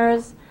industrial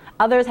centers.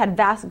 Others had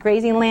vast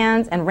grazing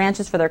lands and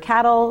ranches for their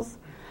cattle.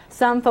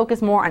 Some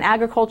focused more on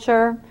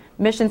agriculture.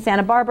 Mission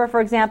Santa Barbara,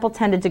 for example,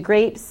 tended to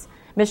grapes.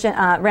 Mission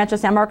Rancho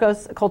San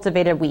Marcos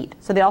cultivated wheat.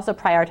 So they also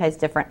prioritized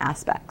different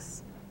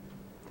aspects.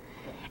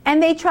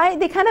 And they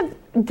kind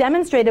of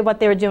demonstrated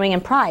what they were doing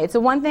in pride. So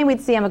one thing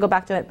we'd see, I'm going to go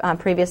back to a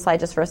previous slide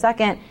just for a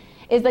second,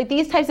 is like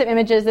these types of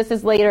images, this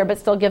is later but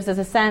still gives us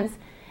a sense,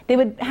 they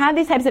would have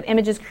these types of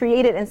images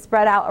created and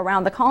spread out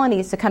around the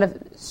colonies to kind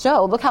of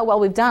show, look how well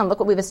we've done, look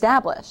what we've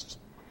established.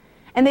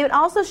 And they would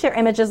also share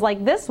images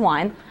like this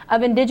one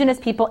of indigenous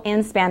people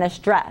in Spanish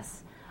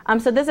dress.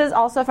 So this is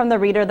also from the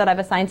reader that I've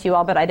assigned to you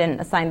all, but I didn't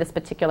assign this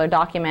particular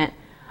document.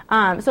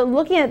 So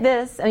looking at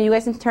this, and you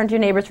guys can turn to your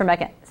neighbors for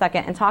a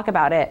second and talk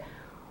about it.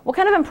 What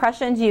kind of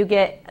impression do you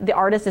get the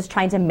artist is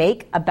trying to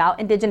make about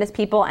indigenous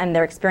people and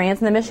their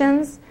experience in the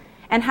missions?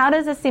 And how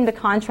does this seem to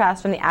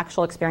contrast from the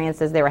actual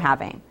experiences they were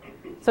having?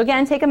 So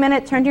again, take a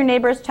minute, turn to your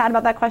neighbors, chat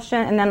about that question,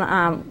 and then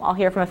I'll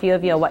hear from a few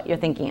of you what you're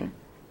thinking.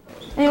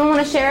 Anyone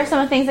want to share some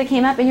of the things that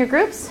came up in your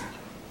groups?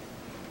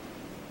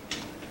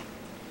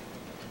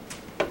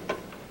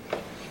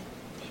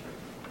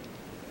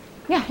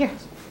 Yeah, here.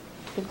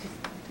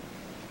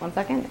 1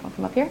 second, I'll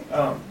come up here.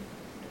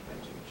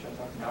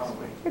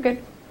 You're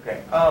good.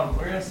 Okay.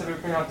 We're gonna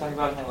talk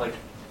about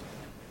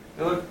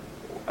how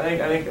I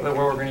think the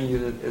word we're gonna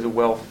use is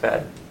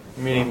well-fed,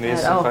 meaning this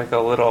is like a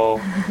little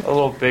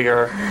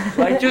bigger,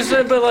 like just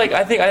but like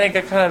I think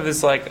it kind of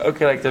is like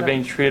okay, like they're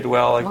being treated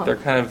well, like they're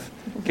kind of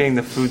getting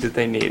the food that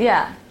they need.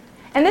 Yeah,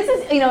 and this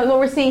is what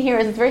we're seeing here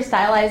is it's very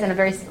stylized in a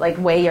very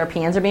way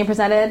Europeans are being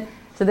presented.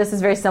 So this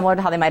is very similar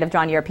to how they might have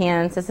drawn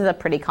Europeans. This is a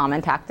pretty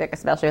common tactic,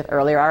 especially with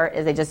earlier art,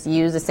 is they just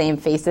use the same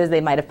faces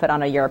they might have put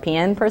on a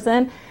European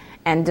person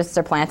and just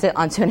supplant it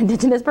onto an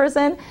indigenous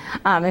person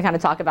and kind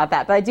of talk about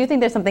that. But I do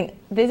think there's something,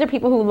 these are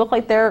people who look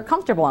like they're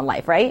comfortable in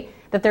life, right?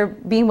 That they're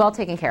being well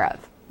taken care of.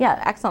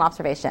 Yeah, excellent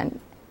observation.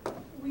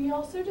 We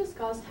also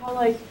discussed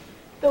how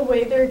the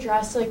way they're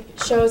dressed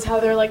shows how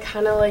they're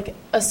kind of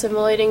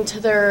assimilating to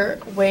their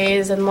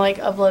ways and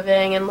of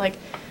living and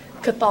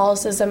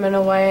Catholicism in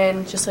a way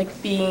and just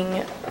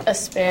being a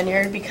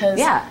Spaniard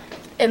because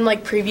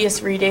in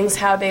previous readings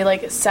how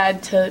they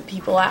said to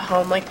people at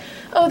home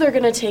oh, they're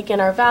going to take in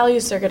our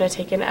values, they're going to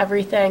take in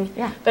everything.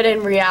 Yeah. But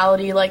in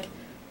reality,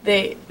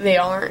 they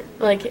aren't.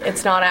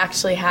 It's not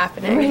actually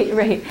happening.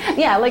 Right.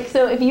 Yeah,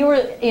 so if you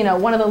were,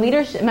 one of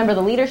the member of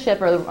the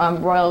leadership or the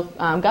royal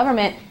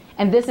government,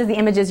 and this is the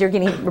images you're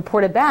getting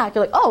reported back,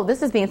 you're like, oh,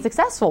 this is being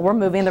successful. We're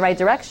moving in the right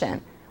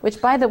direction.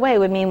 Which, by the way,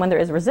 would mean when there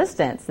is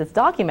resistance that's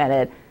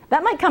documented,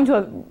 that might come to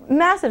a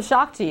massive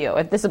shock to you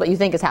if this is what you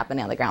think is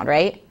happening on the ground,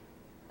 right?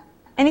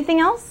 Anything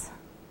else?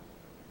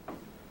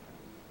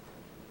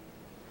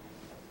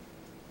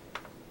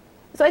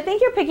 So I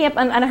think you're picking up,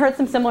 and I heard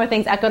some similar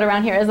things echoed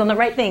around here, is on the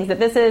right things, that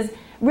this is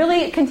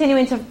really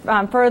continuing to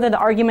further the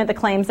argument, the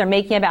claims they're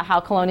making about how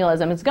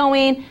colonialism is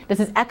going. This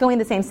is echoing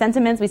the same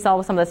sentiments we saw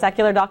with some of the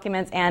secular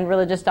documents and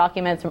religious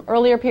documents from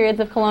earlier periods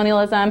of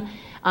colonialism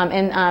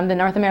in the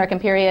North American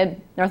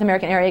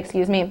area,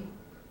 excuse me.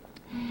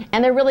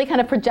 And they're really kind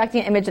of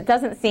projecting an image that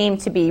doesn't seem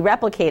to be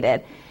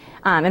replicated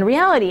in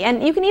reality.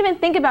 And you can even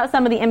think about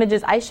some of the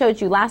images I showed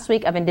you last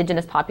week of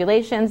indigenous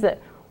populations that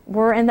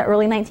were in the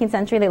early 19th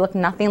century. They look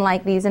nothing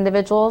like these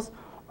individuals.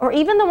 Or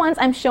even the ones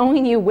I'm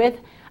showing you with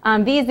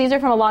these are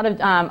from a lot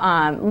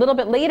of little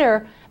bit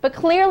later, but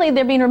clearly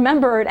they're being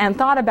remembered and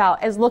thought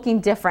about as looking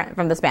different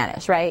from the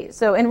Spanish, right?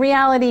 So in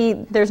reality,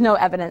 there's no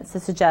evidence to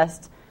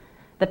suggest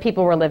that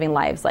people were living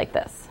lives like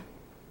this.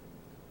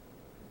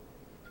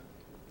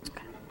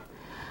 Okay.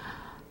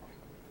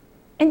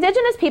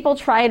 Indigenous people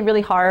tried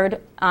really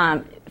hard,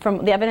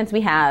 from the evidence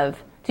we have,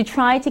 to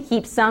try to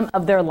keep some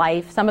of their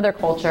life, some of their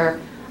culture,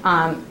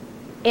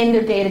 in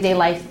their day-to-day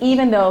life,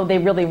 even though they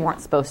really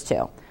weren't supposed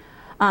to.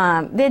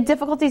 They had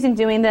difficulties in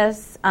doing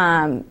this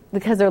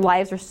because their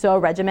lives were so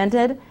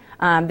regimented.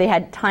 They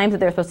had times that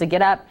they were supposed to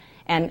get up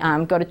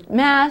and go to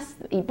Mass,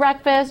 eat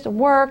breakfast,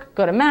 work,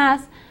 go to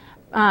Mass,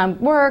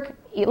 work,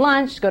 eat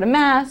lunch, go to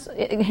Mass.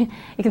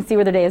 You can see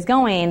where their day is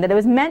going, that it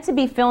was meant to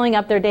be filling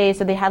up their days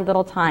so they had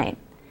little time.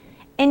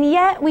 And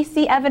yet we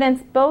see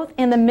evidence both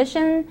in the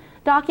mission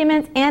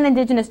documents and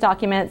indigenous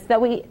documents that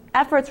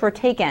efforts were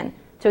taken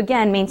to,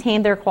 again,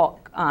 maintain their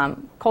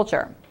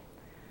culture.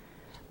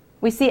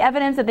 We see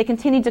evidence that they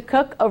continued to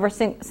cook over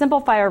simple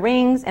fire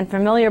rings and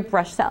familiar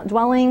brush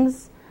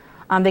dwellings.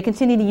 They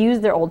continued to use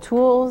their old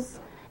tools.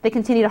 They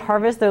continued to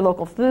harvest their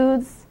local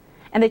foods.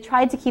 And they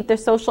tried to keep their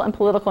social and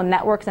political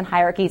networks and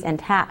hierarchies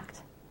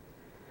intact.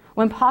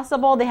 When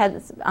possible, they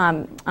had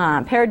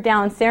pared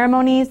down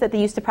ceremonies that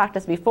they used to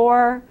practice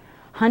before,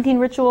 hunting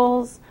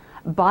rituals,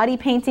 body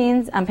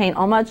paintings, paying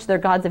homage to their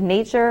gods of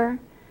nature.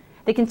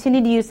 They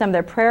continued to use some of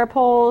their prayer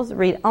poles,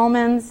 read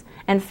almonds,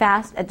 and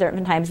fast at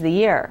different times of the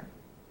year.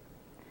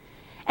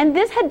 And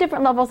this had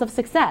different levels of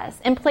success.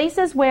 In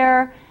places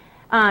where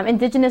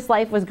indigenous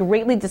life was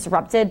greatly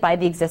disrupted by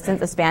the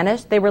existence of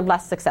Spanish, they were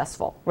less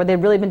successful, where they'd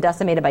really been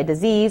decimated by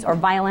disease or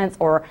violence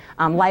or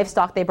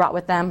livestock they brought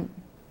with them.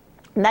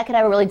 And that could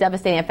have a really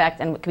devastating effect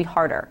and could be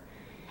harder.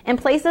 In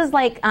places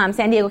like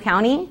San Diego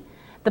County,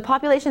 the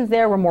populations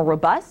there were more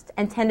robust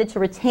and tended to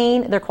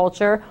retain their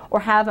culture or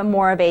have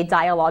more of a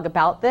dialogue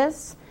about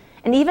this.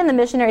 And even the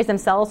missionaries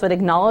themselves would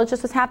acknowledge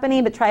this was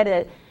happening, but try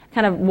to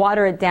kind of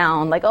water it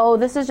down, like, oh,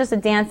 this is just a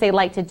dance they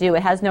like to do.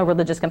 It has no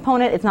religious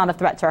component. It's not a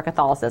threat to our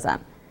Catholicism.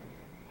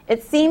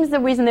 It seems the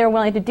reason they were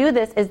willing to do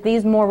this is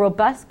these more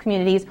robust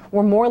communities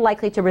were more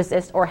likely to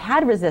resist or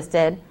had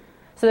resisted.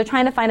 So they're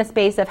trying to find a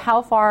space of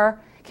how far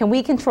can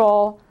we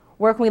control,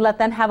 where can we let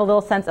them have a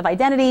little sense of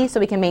identity so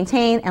we can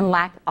maintain and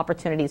lack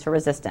opportunities for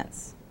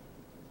resistance.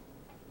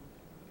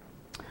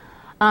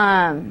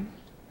 Let's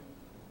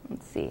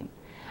see.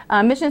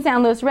 Mission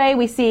San Luis Rey,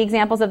 we see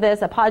examples of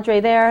this. A padre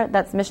there,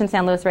 that's Mission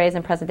San Luis Rey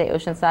in present-day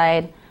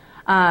Oceanside,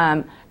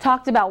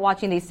 talked about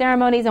watching these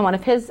ceremonies. In one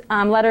of his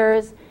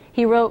letters,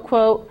 he wrote,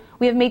 quote,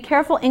 "We have made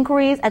careful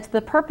inquiries as to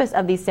the purpose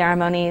of these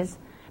ceremonies,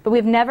 but we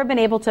have never been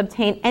able to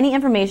obtain any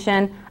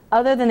information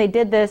other than they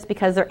did this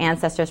because their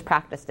ancestors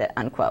practiced it,"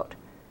 unquote.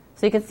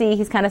 So you can see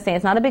he's kind of saying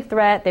it's not a big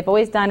threat. They've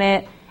always done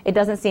it. It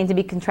doesn't seem to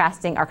be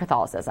contrasting our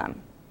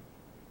Catholicism.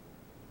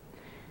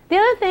 The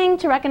other thing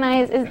to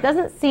recognize is it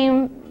doesn't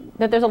seem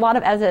that there's a lot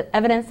of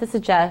evidence to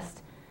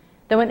suggest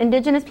that when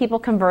indigenous people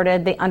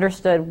converted, they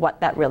understood what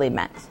that really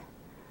meant.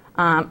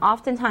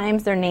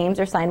 Oftentimes, their names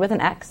are signed with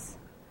an X.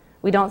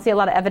 We don't see a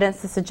lot of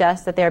evidence to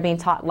suggest that they're being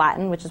taught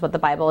Latin, which is what the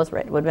Bible would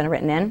have been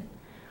written in.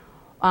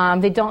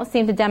 They don't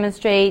seem to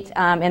demonstrate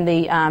in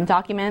the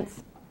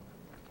documents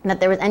that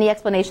there was any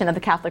explanation of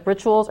the Catholic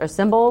rituals or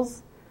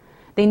symbols.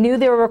 They knew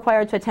they were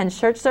required to attend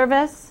church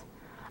service,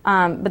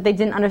 but they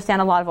didn't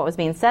understand a lot of what was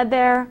being said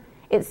there.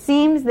 It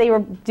seems they were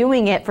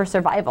doing it for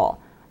survival.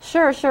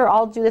 Sure,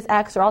 I'll do this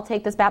X or I'll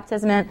take this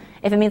baptism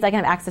if it means I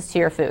can have access to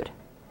your food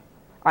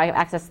or I have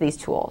access to these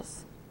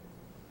tools.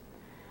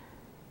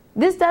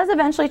 This does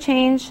eventually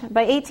change.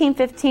 By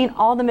 1815,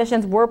 all the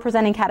missions were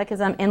presenting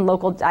catechism in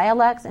local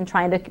dialects and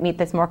trying to make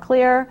this more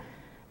clear.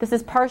 This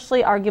is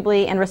partially,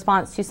 arguably, in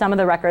response to some of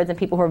the records and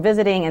people who are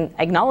visiting and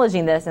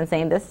acknowledging this and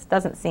saying this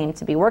doesn't seem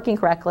to be working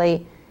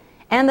correctly,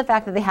 and the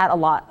fact that they had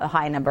a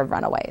high number of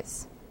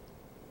runaways.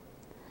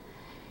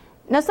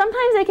 Now,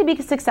 sometimes they can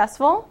be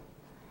successful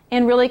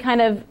in really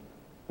kind of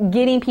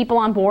getting people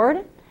on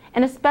board,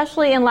 and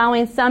especially in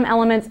allowing some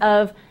elements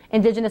of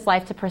indigenous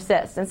life to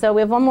persist. And so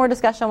we have one more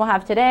discussion we'll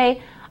have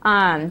today.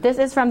 This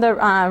is from the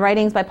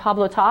writings by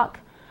Pablo Toc.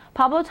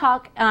 Pablo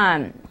Toc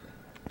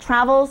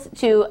travels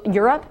to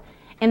Europe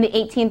in the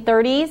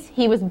 1830s.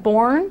 He was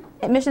born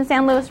at Mission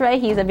San Luis Rey.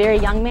 He's a very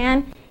young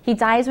man. He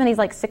dies when he's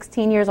like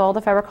 16 years old,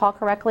 if I recall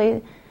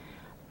correctly.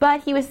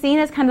 But he was seen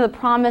as kind of the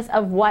promise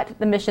of what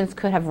the missions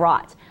could have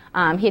wrought.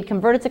 He had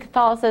converted to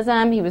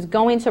Catholicism. He was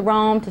going to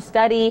Rome to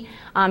study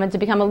and to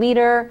become a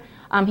leader.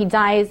 He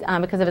dies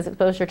because of his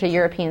exposure to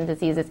European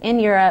diseases in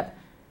Europe.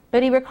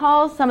 But he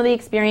recalls some of the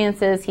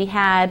experiences he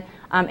had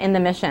in the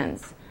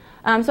missions.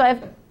 So I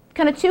have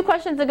kind of two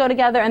questions that go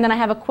together, and then I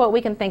have a quote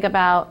we can think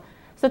about.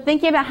 So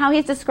thinking about how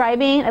he's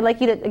describing, I'd like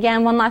you to,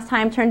 again, one last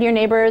time, turn to your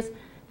neighbors.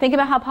 Think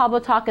about how Pablo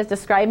Talk is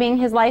describing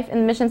his life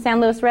in Mission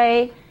San Luis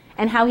Rey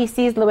and how he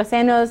sees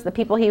Luiseños, the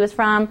people he was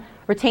from,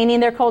 retaining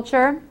their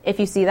culture, if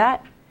you see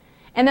that.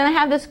 And then I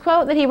have this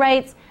quote that he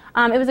writes,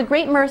 it was a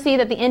great mercy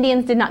that the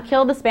Indians did not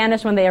kill the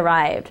Spanish when they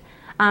arrived.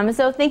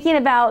 So thinking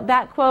about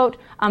that quote,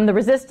 the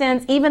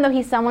resistance, even though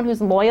he's someone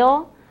who's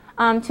loyal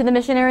to the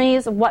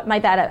missionaries, what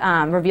might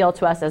that reveal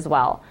to us as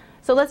well?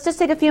 So let's just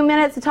take a few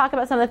minutes to talk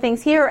about some of the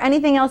things here, or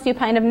anything else you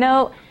kind of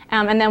note,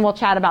 and then we'll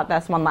chat about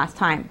this one last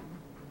time.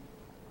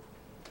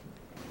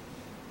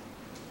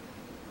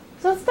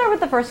 So let's start with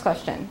the first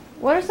question.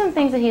 What are some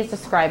things that he's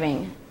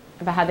describing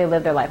about how they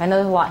live their life? I know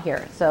there's a lot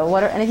here. So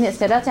what are anything that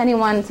stood out to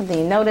anyone, something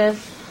you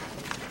noticed?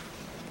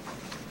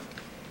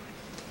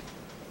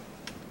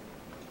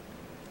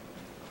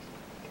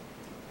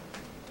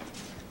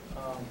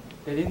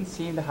 They didn't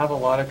seem to have a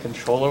lot of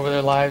control over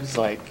their lives.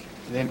 Like,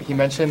 he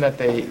mentioned that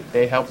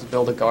they helped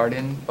build a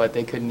garden, but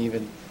they couldn't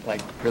even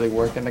really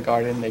work in the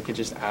garden. They could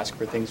just ask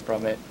for things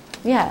from it.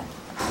 Yeah.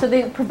 So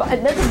they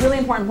provide. That's a really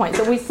important point.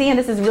 So we see, and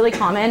this is really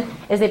common,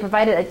 is they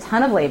provided a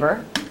ton of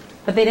labor,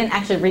 but they didn't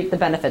actually reap the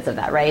benefits of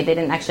that, right? They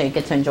didn't actually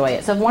get to enjoy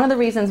it. So one of the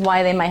reasons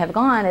why they might have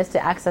gone is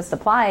to access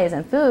supplies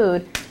and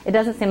food. It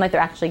doesn't seem like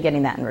they're actually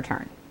getting that in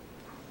return.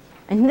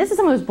 And this is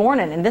someone who's born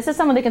in, and this is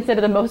someone they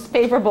consider the most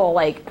favorable,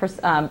 they're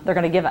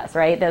going to give us,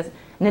 right? There's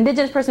an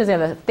indigenous person who's going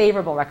to have a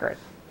favorable record.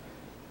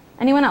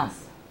 Anyone else?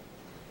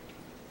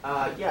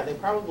 Yeah, they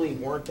probably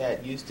weren't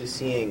that used to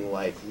seeing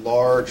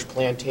large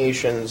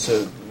plantations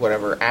of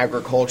whatever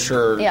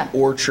agriculture,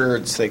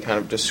 orchards. They kind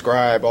of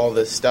describe all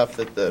this stuff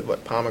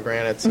that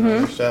pomegranates and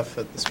other stuff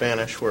that the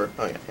Spanish were.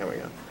 Oh yeah, here we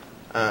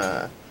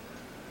go.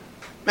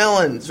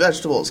 Melons,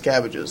 vegetables,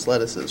 cabbages,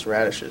 lettuces,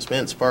 radishes,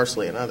 mince,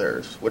 parsley, and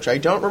others, which I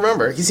don't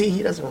remember. You see,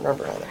 he doesn't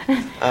remember all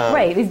that.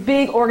 Right, these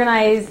big,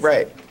 organized...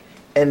 Right.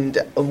 And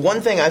one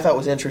thing I thought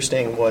was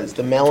interesting was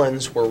the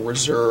melons were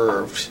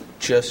reserved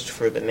just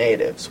for the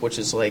natives, which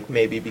is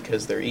maybe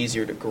because they're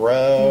easier to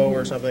grow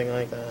or something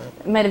like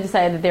that. Might have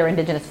decided that they were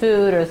indigenous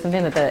food or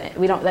something that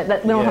we don't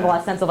have a lot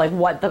of sense of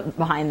what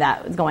behind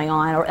that is going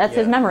on. Or that's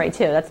his memory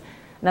too. That's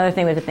another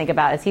thing we have to think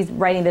about is he's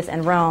writing this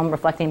in Rome,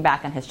 reflecting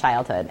back on his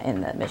childhood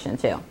in the mission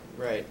too.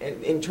 Right.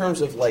 And in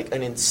terms of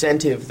an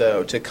incentive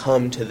though to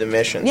come to the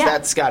missions,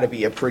 that's got to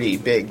be a pretty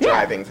big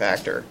driving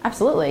factor.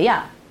 Absolutely,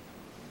 yeah.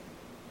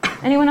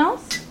 Anyone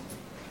else?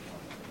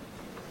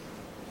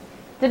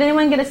 Did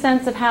anyone get a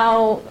sense of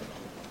how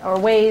or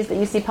ways that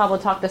you see Pablo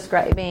Talk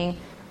describing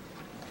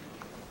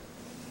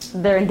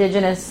their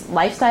indigenous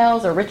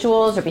lifestyles or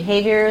rituals or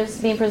behaviors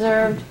being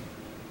preserved?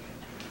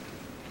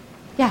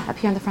 Yeah, up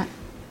here in the front.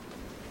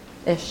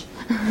 Ish.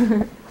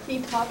 He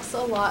talks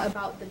a lot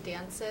about the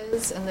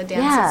dances, and the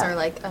dances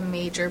are a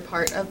major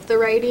part of the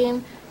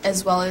writing,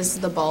 as well as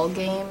the ball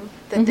game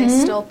that they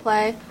still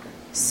play.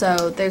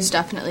 So there's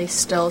definitely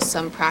still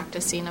some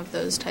practicing of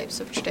those types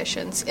of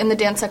traditions. In the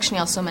dance section, he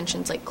also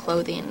mentions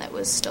clothing that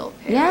was still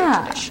very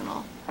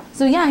traditional.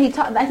 So I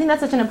think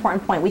that's such an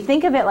important point. We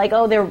think of it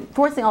they're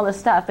forcing all this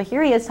stuff, but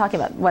here he is talking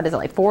about, what is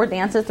it, 4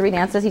 dances, 3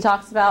 dances he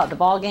talks about, the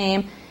ball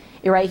game.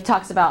 You're right, he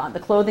talks about the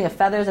clothing of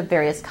feathers of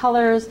various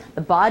colors,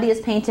 the body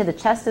is painted, the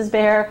chest is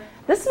bare.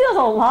 This feels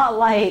a lot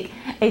like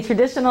a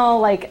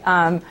traditional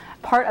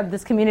part of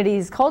this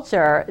community's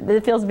culture.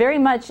 It feels very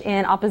much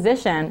in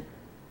opposition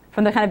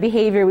from the kind of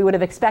behavior we would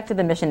have expected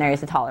the missionaries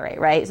to tolerate,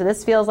 right? So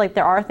this feels like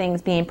there are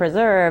things being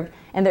preserved,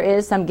 and there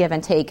is some give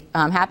and take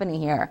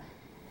happening here.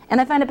 And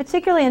I find it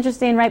particularly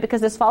interesting, right,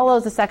 because this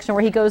follows a section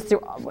where he goes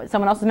through,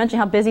 someone else was mentioning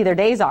how busy their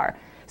days are.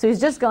 So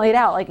he's just laid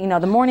out,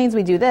 the mornings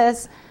we do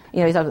this, he's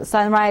talking about the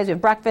sunrise, we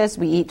have breakfast,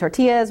 we eat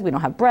tortillas, we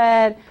don't have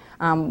bread,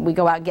 we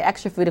go out and get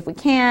extra food if we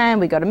can,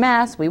 we go to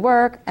mass, we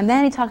work, and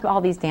then he talks about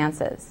all these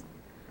dances.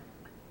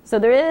 So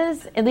there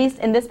is, at least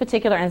in this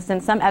particular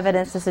instance, some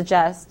evidence to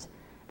suggest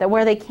that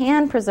where they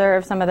can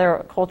preserve some of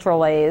their cultural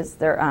ways,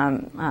 their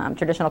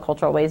traditional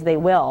cultural ways, they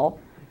will.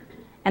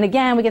 And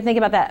again, we can think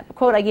about that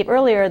quote I gave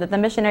earlier, that the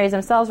missionaries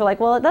themselves were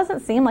well, it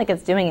doesn't seem like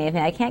it's doing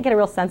anything. I can't get a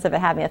real sense of it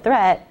having a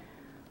threat,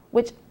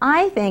 which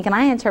I think, and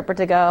I interpret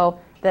to go,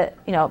 that,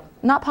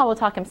 not Pablo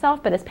Talk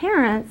himself, but his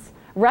parents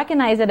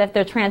recognize that if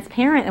they're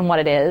transparent in what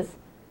it is,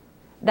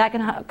 that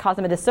can cause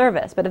them a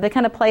disservice. But if they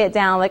kind of play it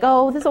down this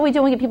is what we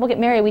do when people get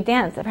married, we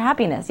dance for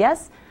happiness,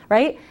 yes?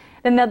 Right?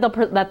 Then they'll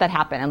let that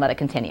happen and let it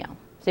continue.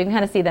 So you can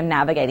kind of see them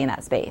navigating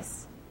that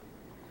space.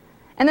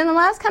 And then the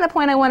last kind of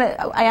point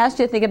I asked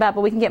you to think about,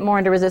 but we can get more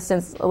into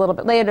resistance a little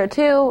bit later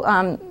too,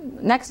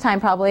 next time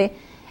probably,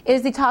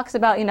 is he talks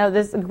about,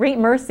 this great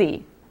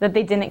mercy that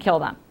they didn't kill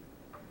them.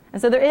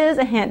 And so there is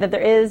a hint that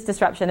there is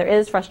disruption, there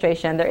is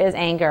frustration, there is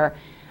anger.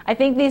 I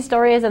think these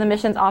stories of the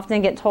missions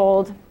often get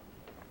told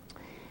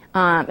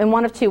in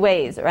one of 2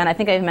 ways, and I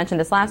think I mentioned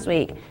this last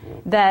week,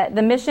 that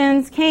the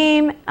missions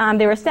came,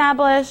 they were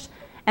established,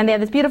 And they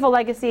have this beautiful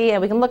legacy,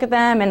 and we can look at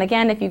them. And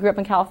again, if you grew up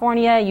in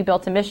California, you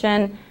built a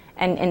mission,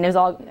 and it was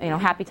all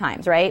happy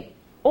times, right?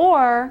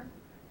 Or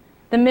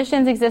the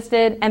missions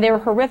existed, and they were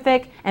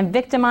horrific and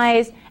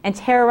victimized and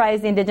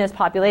terrorized the indigenous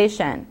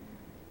population.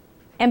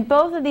 And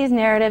both of these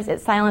narratives, it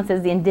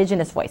silences the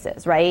indigenous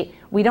voices, right?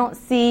 We don't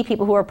see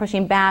people who are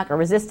pushing back or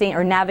resisting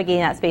or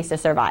navigating that space to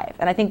survive.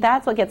 And I think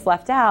that's what gets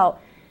left out,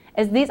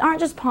 is these aren't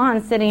just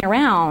pawns sitting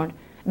around.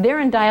 They're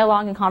in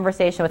dialogue and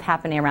conversation with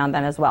happening around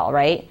them as well,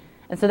 right?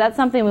 And so that's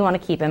something we want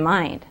to keep in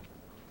mind.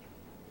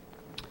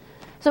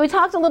 So we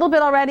talked a little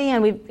bit already,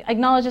 and we've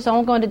acknowledged this, so I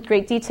won't go into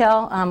great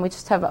detail. We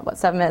just have about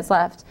 7 minutes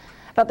left,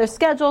 about their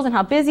schedules and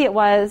how busy it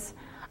was.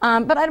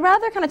 But I'd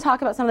rather kind of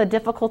talk about some of the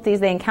difficulties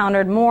they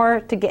encountered more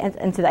to get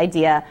into the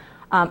idea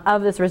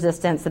of this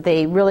resistance that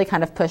they really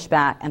kind of pushed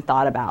back and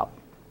thought about.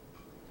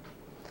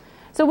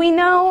 So we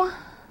know,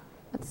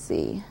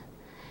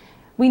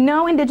 we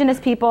know indigenous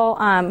people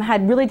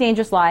had really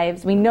dangerous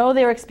lives. We know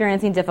they were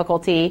experiencing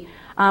difficulty.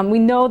 We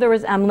know there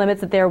was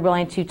limits that they were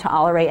willing to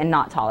tolerate and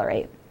not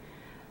tolerate.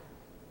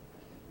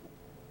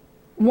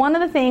 One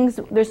of the things,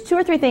 there's 2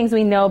 or 3 things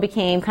we know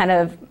became kind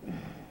of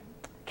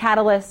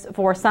catalysts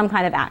for some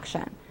kind of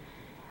action.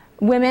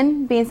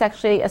 Women being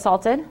sexually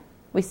assaulted,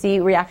 we see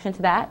reaction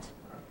to that.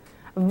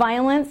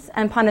 Violence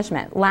and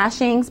punishment,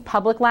 lashings,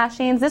 public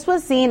lashings. This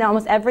was seen in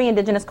almost every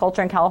indigenous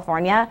culture in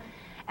California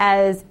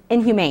as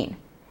inhumane.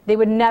 They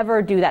would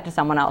never do that to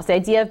someone else. The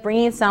idea of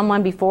bringing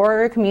someone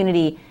before a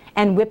community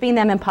and whipping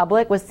them in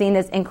public was seen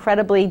as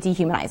incredibly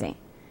dehumanizing.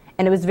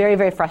 And it was very,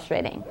 very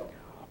frustrating.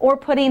 Or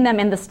putting them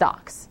in the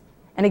stocks.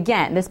 And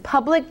again, this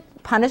public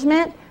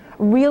punishment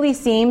really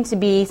seemed to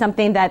be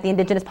something that the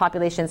indigenous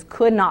populations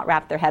could not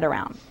wrap their head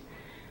around.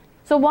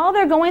 So while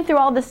they're going through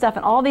all this stuff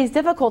and all these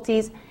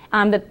difficulties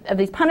of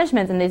these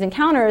punishments and these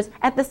encounters,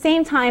 at the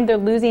same time they're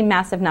losing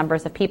massive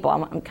numbers of people.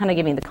 I'm kind of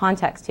giving the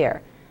context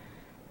here.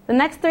 The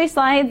next 3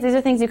 slides, these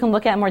are things you can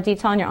look at in more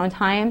detail in your own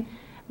time.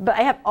 But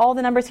I have all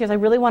the numbers here, so I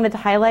really wanted to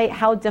highlight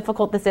how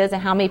difficult this is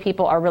and how many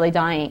people are really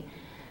dying.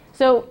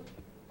 So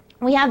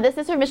we have this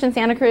is for Mission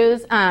Santa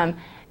Cruz.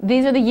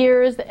 These are the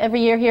years,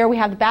 every year here we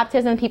have the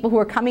baptism, people who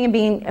are coming and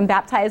being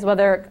baptized,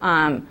 whether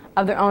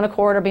of their own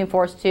accord or being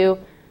forced to.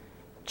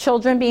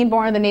 Children being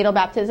born in the natal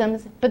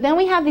baptisms. But then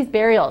we have these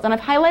burials, and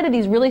I've highlighted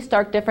these really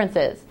stark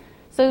differences.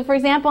 So for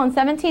example, in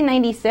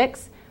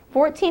 1796,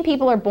 14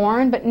 people are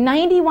born, but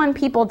 91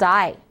 people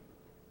die.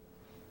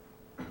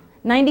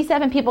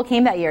 97 people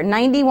came that year,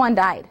 91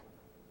 died.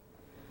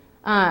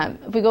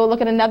 If we go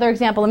look at another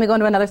example, let me go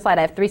into another slide.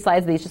 I have 3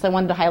 slides of these, just I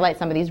wanted to highlight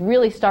some of these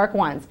really stark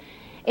ones.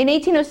 In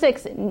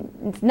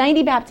 1806,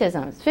 90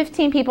 baptisms,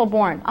 15 people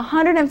born,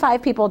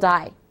 105 people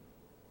die.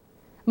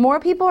 More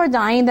people are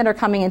dying than are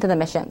coming into the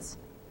missions.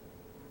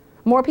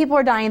 More people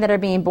are dying that are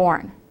being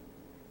born.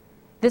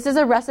 This is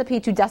a recipe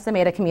to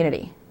decimate a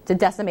community, to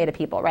decimate a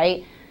people,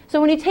 right? So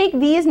when you take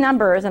these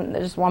numbers, and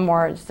there's just one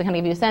more just to kind of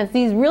give you a sense,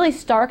 these really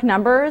stark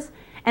numbers,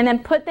 and then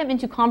put them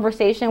into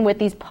conversation with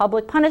these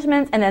public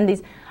punishments and then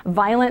these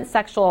violent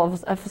sexual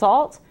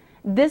assaults,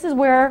 this is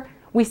where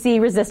we see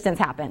resistance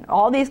happen.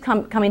 All these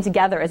coming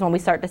together is when we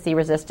start to see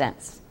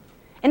resistance.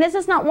 And this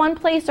is not one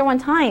place or one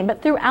time,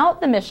 but throughout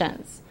the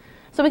missions.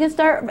 So we can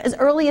start as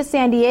early as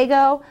San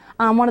Diego.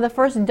 One of the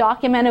first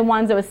documented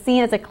ones that was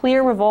seen as a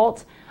clear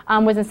revolt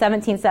was in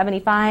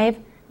 1775.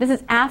 This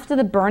is after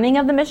the burning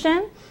of the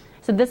mission.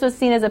 So this was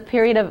seen as a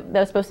period that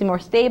was supposed to be more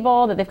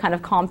stable, that they've kind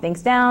of calmed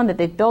things down, that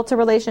they've built a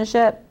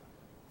relationship.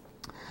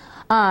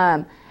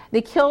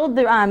 They killed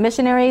the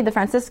missionary, the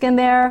Franciscan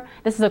there.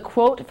 This is a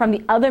quote from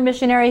the other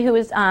missionary who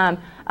was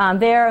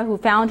there, who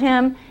found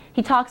him.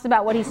 He talks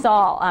about what he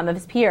saw of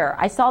his peer.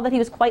 I saw that he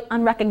was quite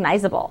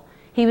unrecognizable.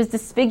 He was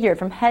disfigured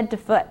from head to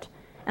foot.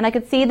 And I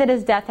could see that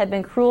his death had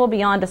been cruel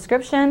beyond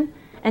description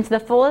and to the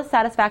fullest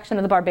satisfaction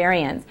of the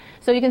barbarians.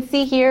 So you can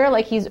see here,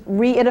 like he's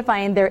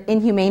reedifying their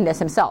inhumaneness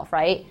himself,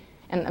 right?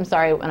 And I'm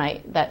sorry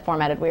when that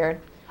formatted weird.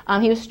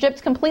 He was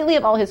stripped completely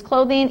of all his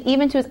clothing,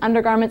 even to his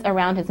undergarments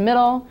around his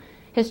middle.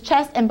 His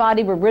chest and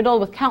body were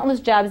riddled with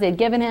countless jabs they had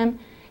given him.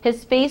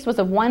 His face was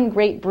of one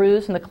great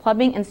bruise from the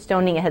clubbing and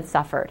stoning it had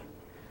suffered.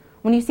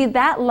 When you see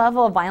that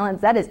level of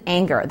violence, that is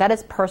anger, that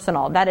is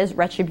personal, that is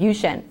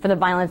retribution for the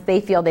violence they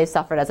feel they've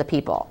suffered as a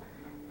people.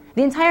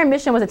 The entire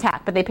mission was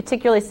attacked, but they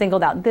particularly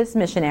singled out this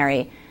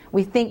missionary,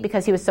 we think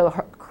because he was so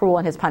cruel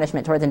in his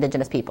punishment towards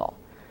indigenous people.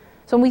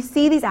 So when we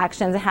see these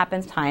actions, it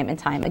happens time and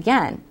time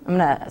again. I'm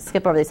going to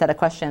skip over these set of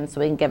questions so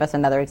we can give us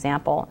another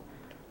example.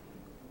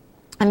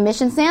 And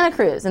Mission Santa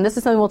Cruz, and this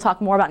is something we'll talk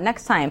more about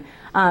next time.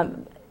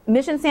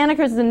 Mission Santa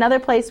Cruz is another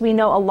place we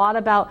know a lot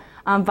about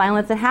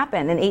violence that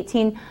happened in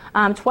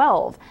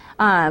 1812.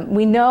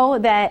 We know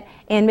that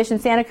in Mission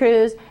Santa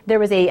Cruz, there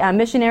was a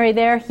missionary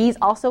there. He's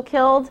also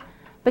killed,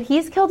 but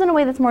he's killed in a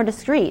way that's more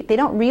discreet. They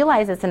don't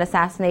realize it's an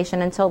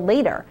assassination until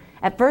later.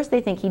 At first,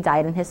 they think he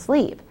died in his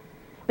sleep.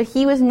 But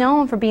he was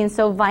known for being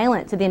so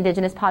violent to the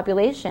indigenous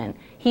population.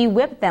 He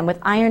whipped them with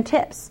iron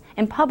tips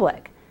in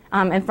public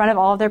in front of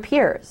all of their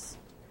peers.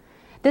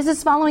 This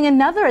is following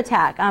another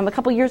attack a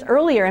couple years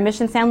earlier in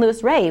Mission San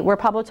Luis Rey, where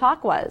Pablo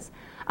Toc was.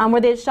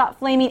 where they had shot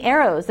flaming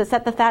arrows that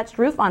set the thatched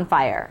roof on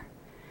fire.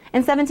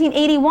 In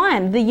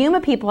 1781, the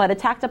Yuma people had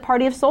attacked a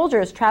party of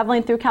soldiers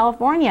traveling through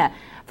California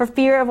for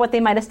fear of what they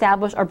might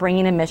establish or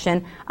bringing a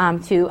mission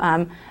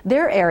to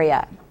their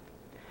area.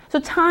 So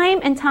time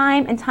and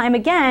time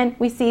again,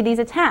 we see these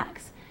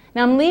attacks.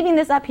 Now I'm leaving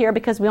this up here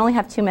because we only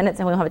have 2 minutes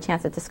and we don't have a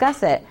chance to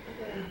discuss it.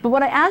 But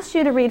what I asked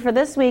you to read for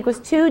this week was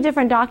 2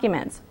 different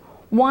documents.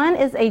 One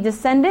is a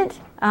descendant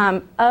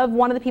of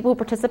one of the people who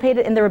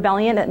participated in the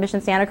rebellion at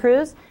Mission Santa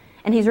Cruz,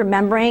 and he's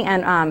remembering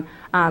and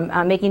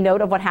making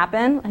note of what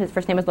happened. His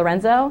first name is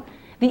Lorenzo.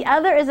 The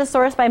other is a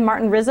source by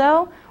Martin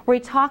Rizzo, where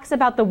he talks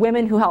about the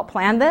women who helped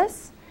plan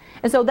this.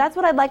 And so that's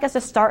what I'd like us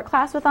to start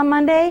class with on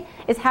Monday,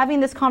 is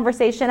having this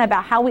conversation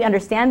about how we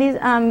understand these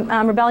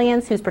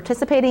rebellions, who's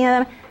participating in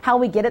them, how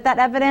we get at that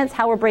evidence,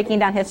 how we're breaking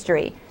down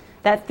history.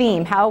 That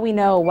theme, how we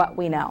know what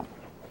we know.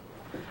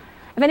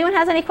 If anyone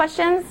has any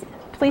questions,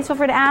 please feel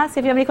free to ask.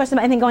 If you have any questions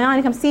about anything going on,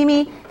 you come see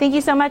me. Thank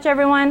you so much,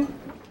 everyone.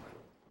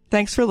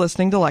 Thanks for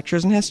listening to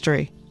Lectures in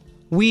History.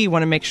 We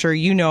want to make sure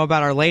you know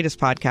about our latest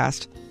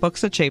podcast, Books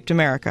That Shaped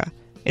America.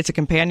 It's a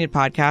companion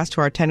podcast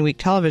to our 10-week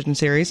television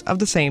series of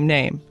the same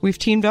name. We've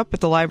teamed up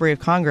with the Library of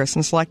Congress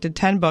and selected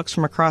 10 books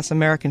from across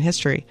American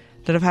history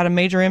that have had a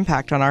major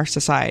impact on our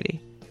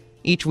society.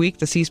 Each week,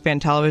 the C-SPAN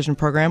television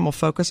program will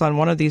focus on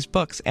one of these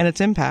books and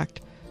its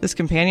impact. This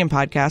companion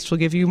podcast will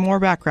give you more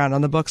background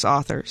on the book's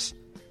authors.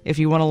 If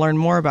you want to learn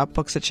more about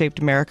Books That Shaped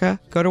America,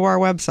 go to our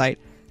website,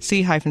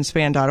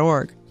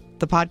 c-span.org.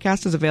 The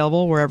podcast is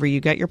available wherever you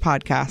get your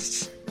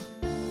podcasts.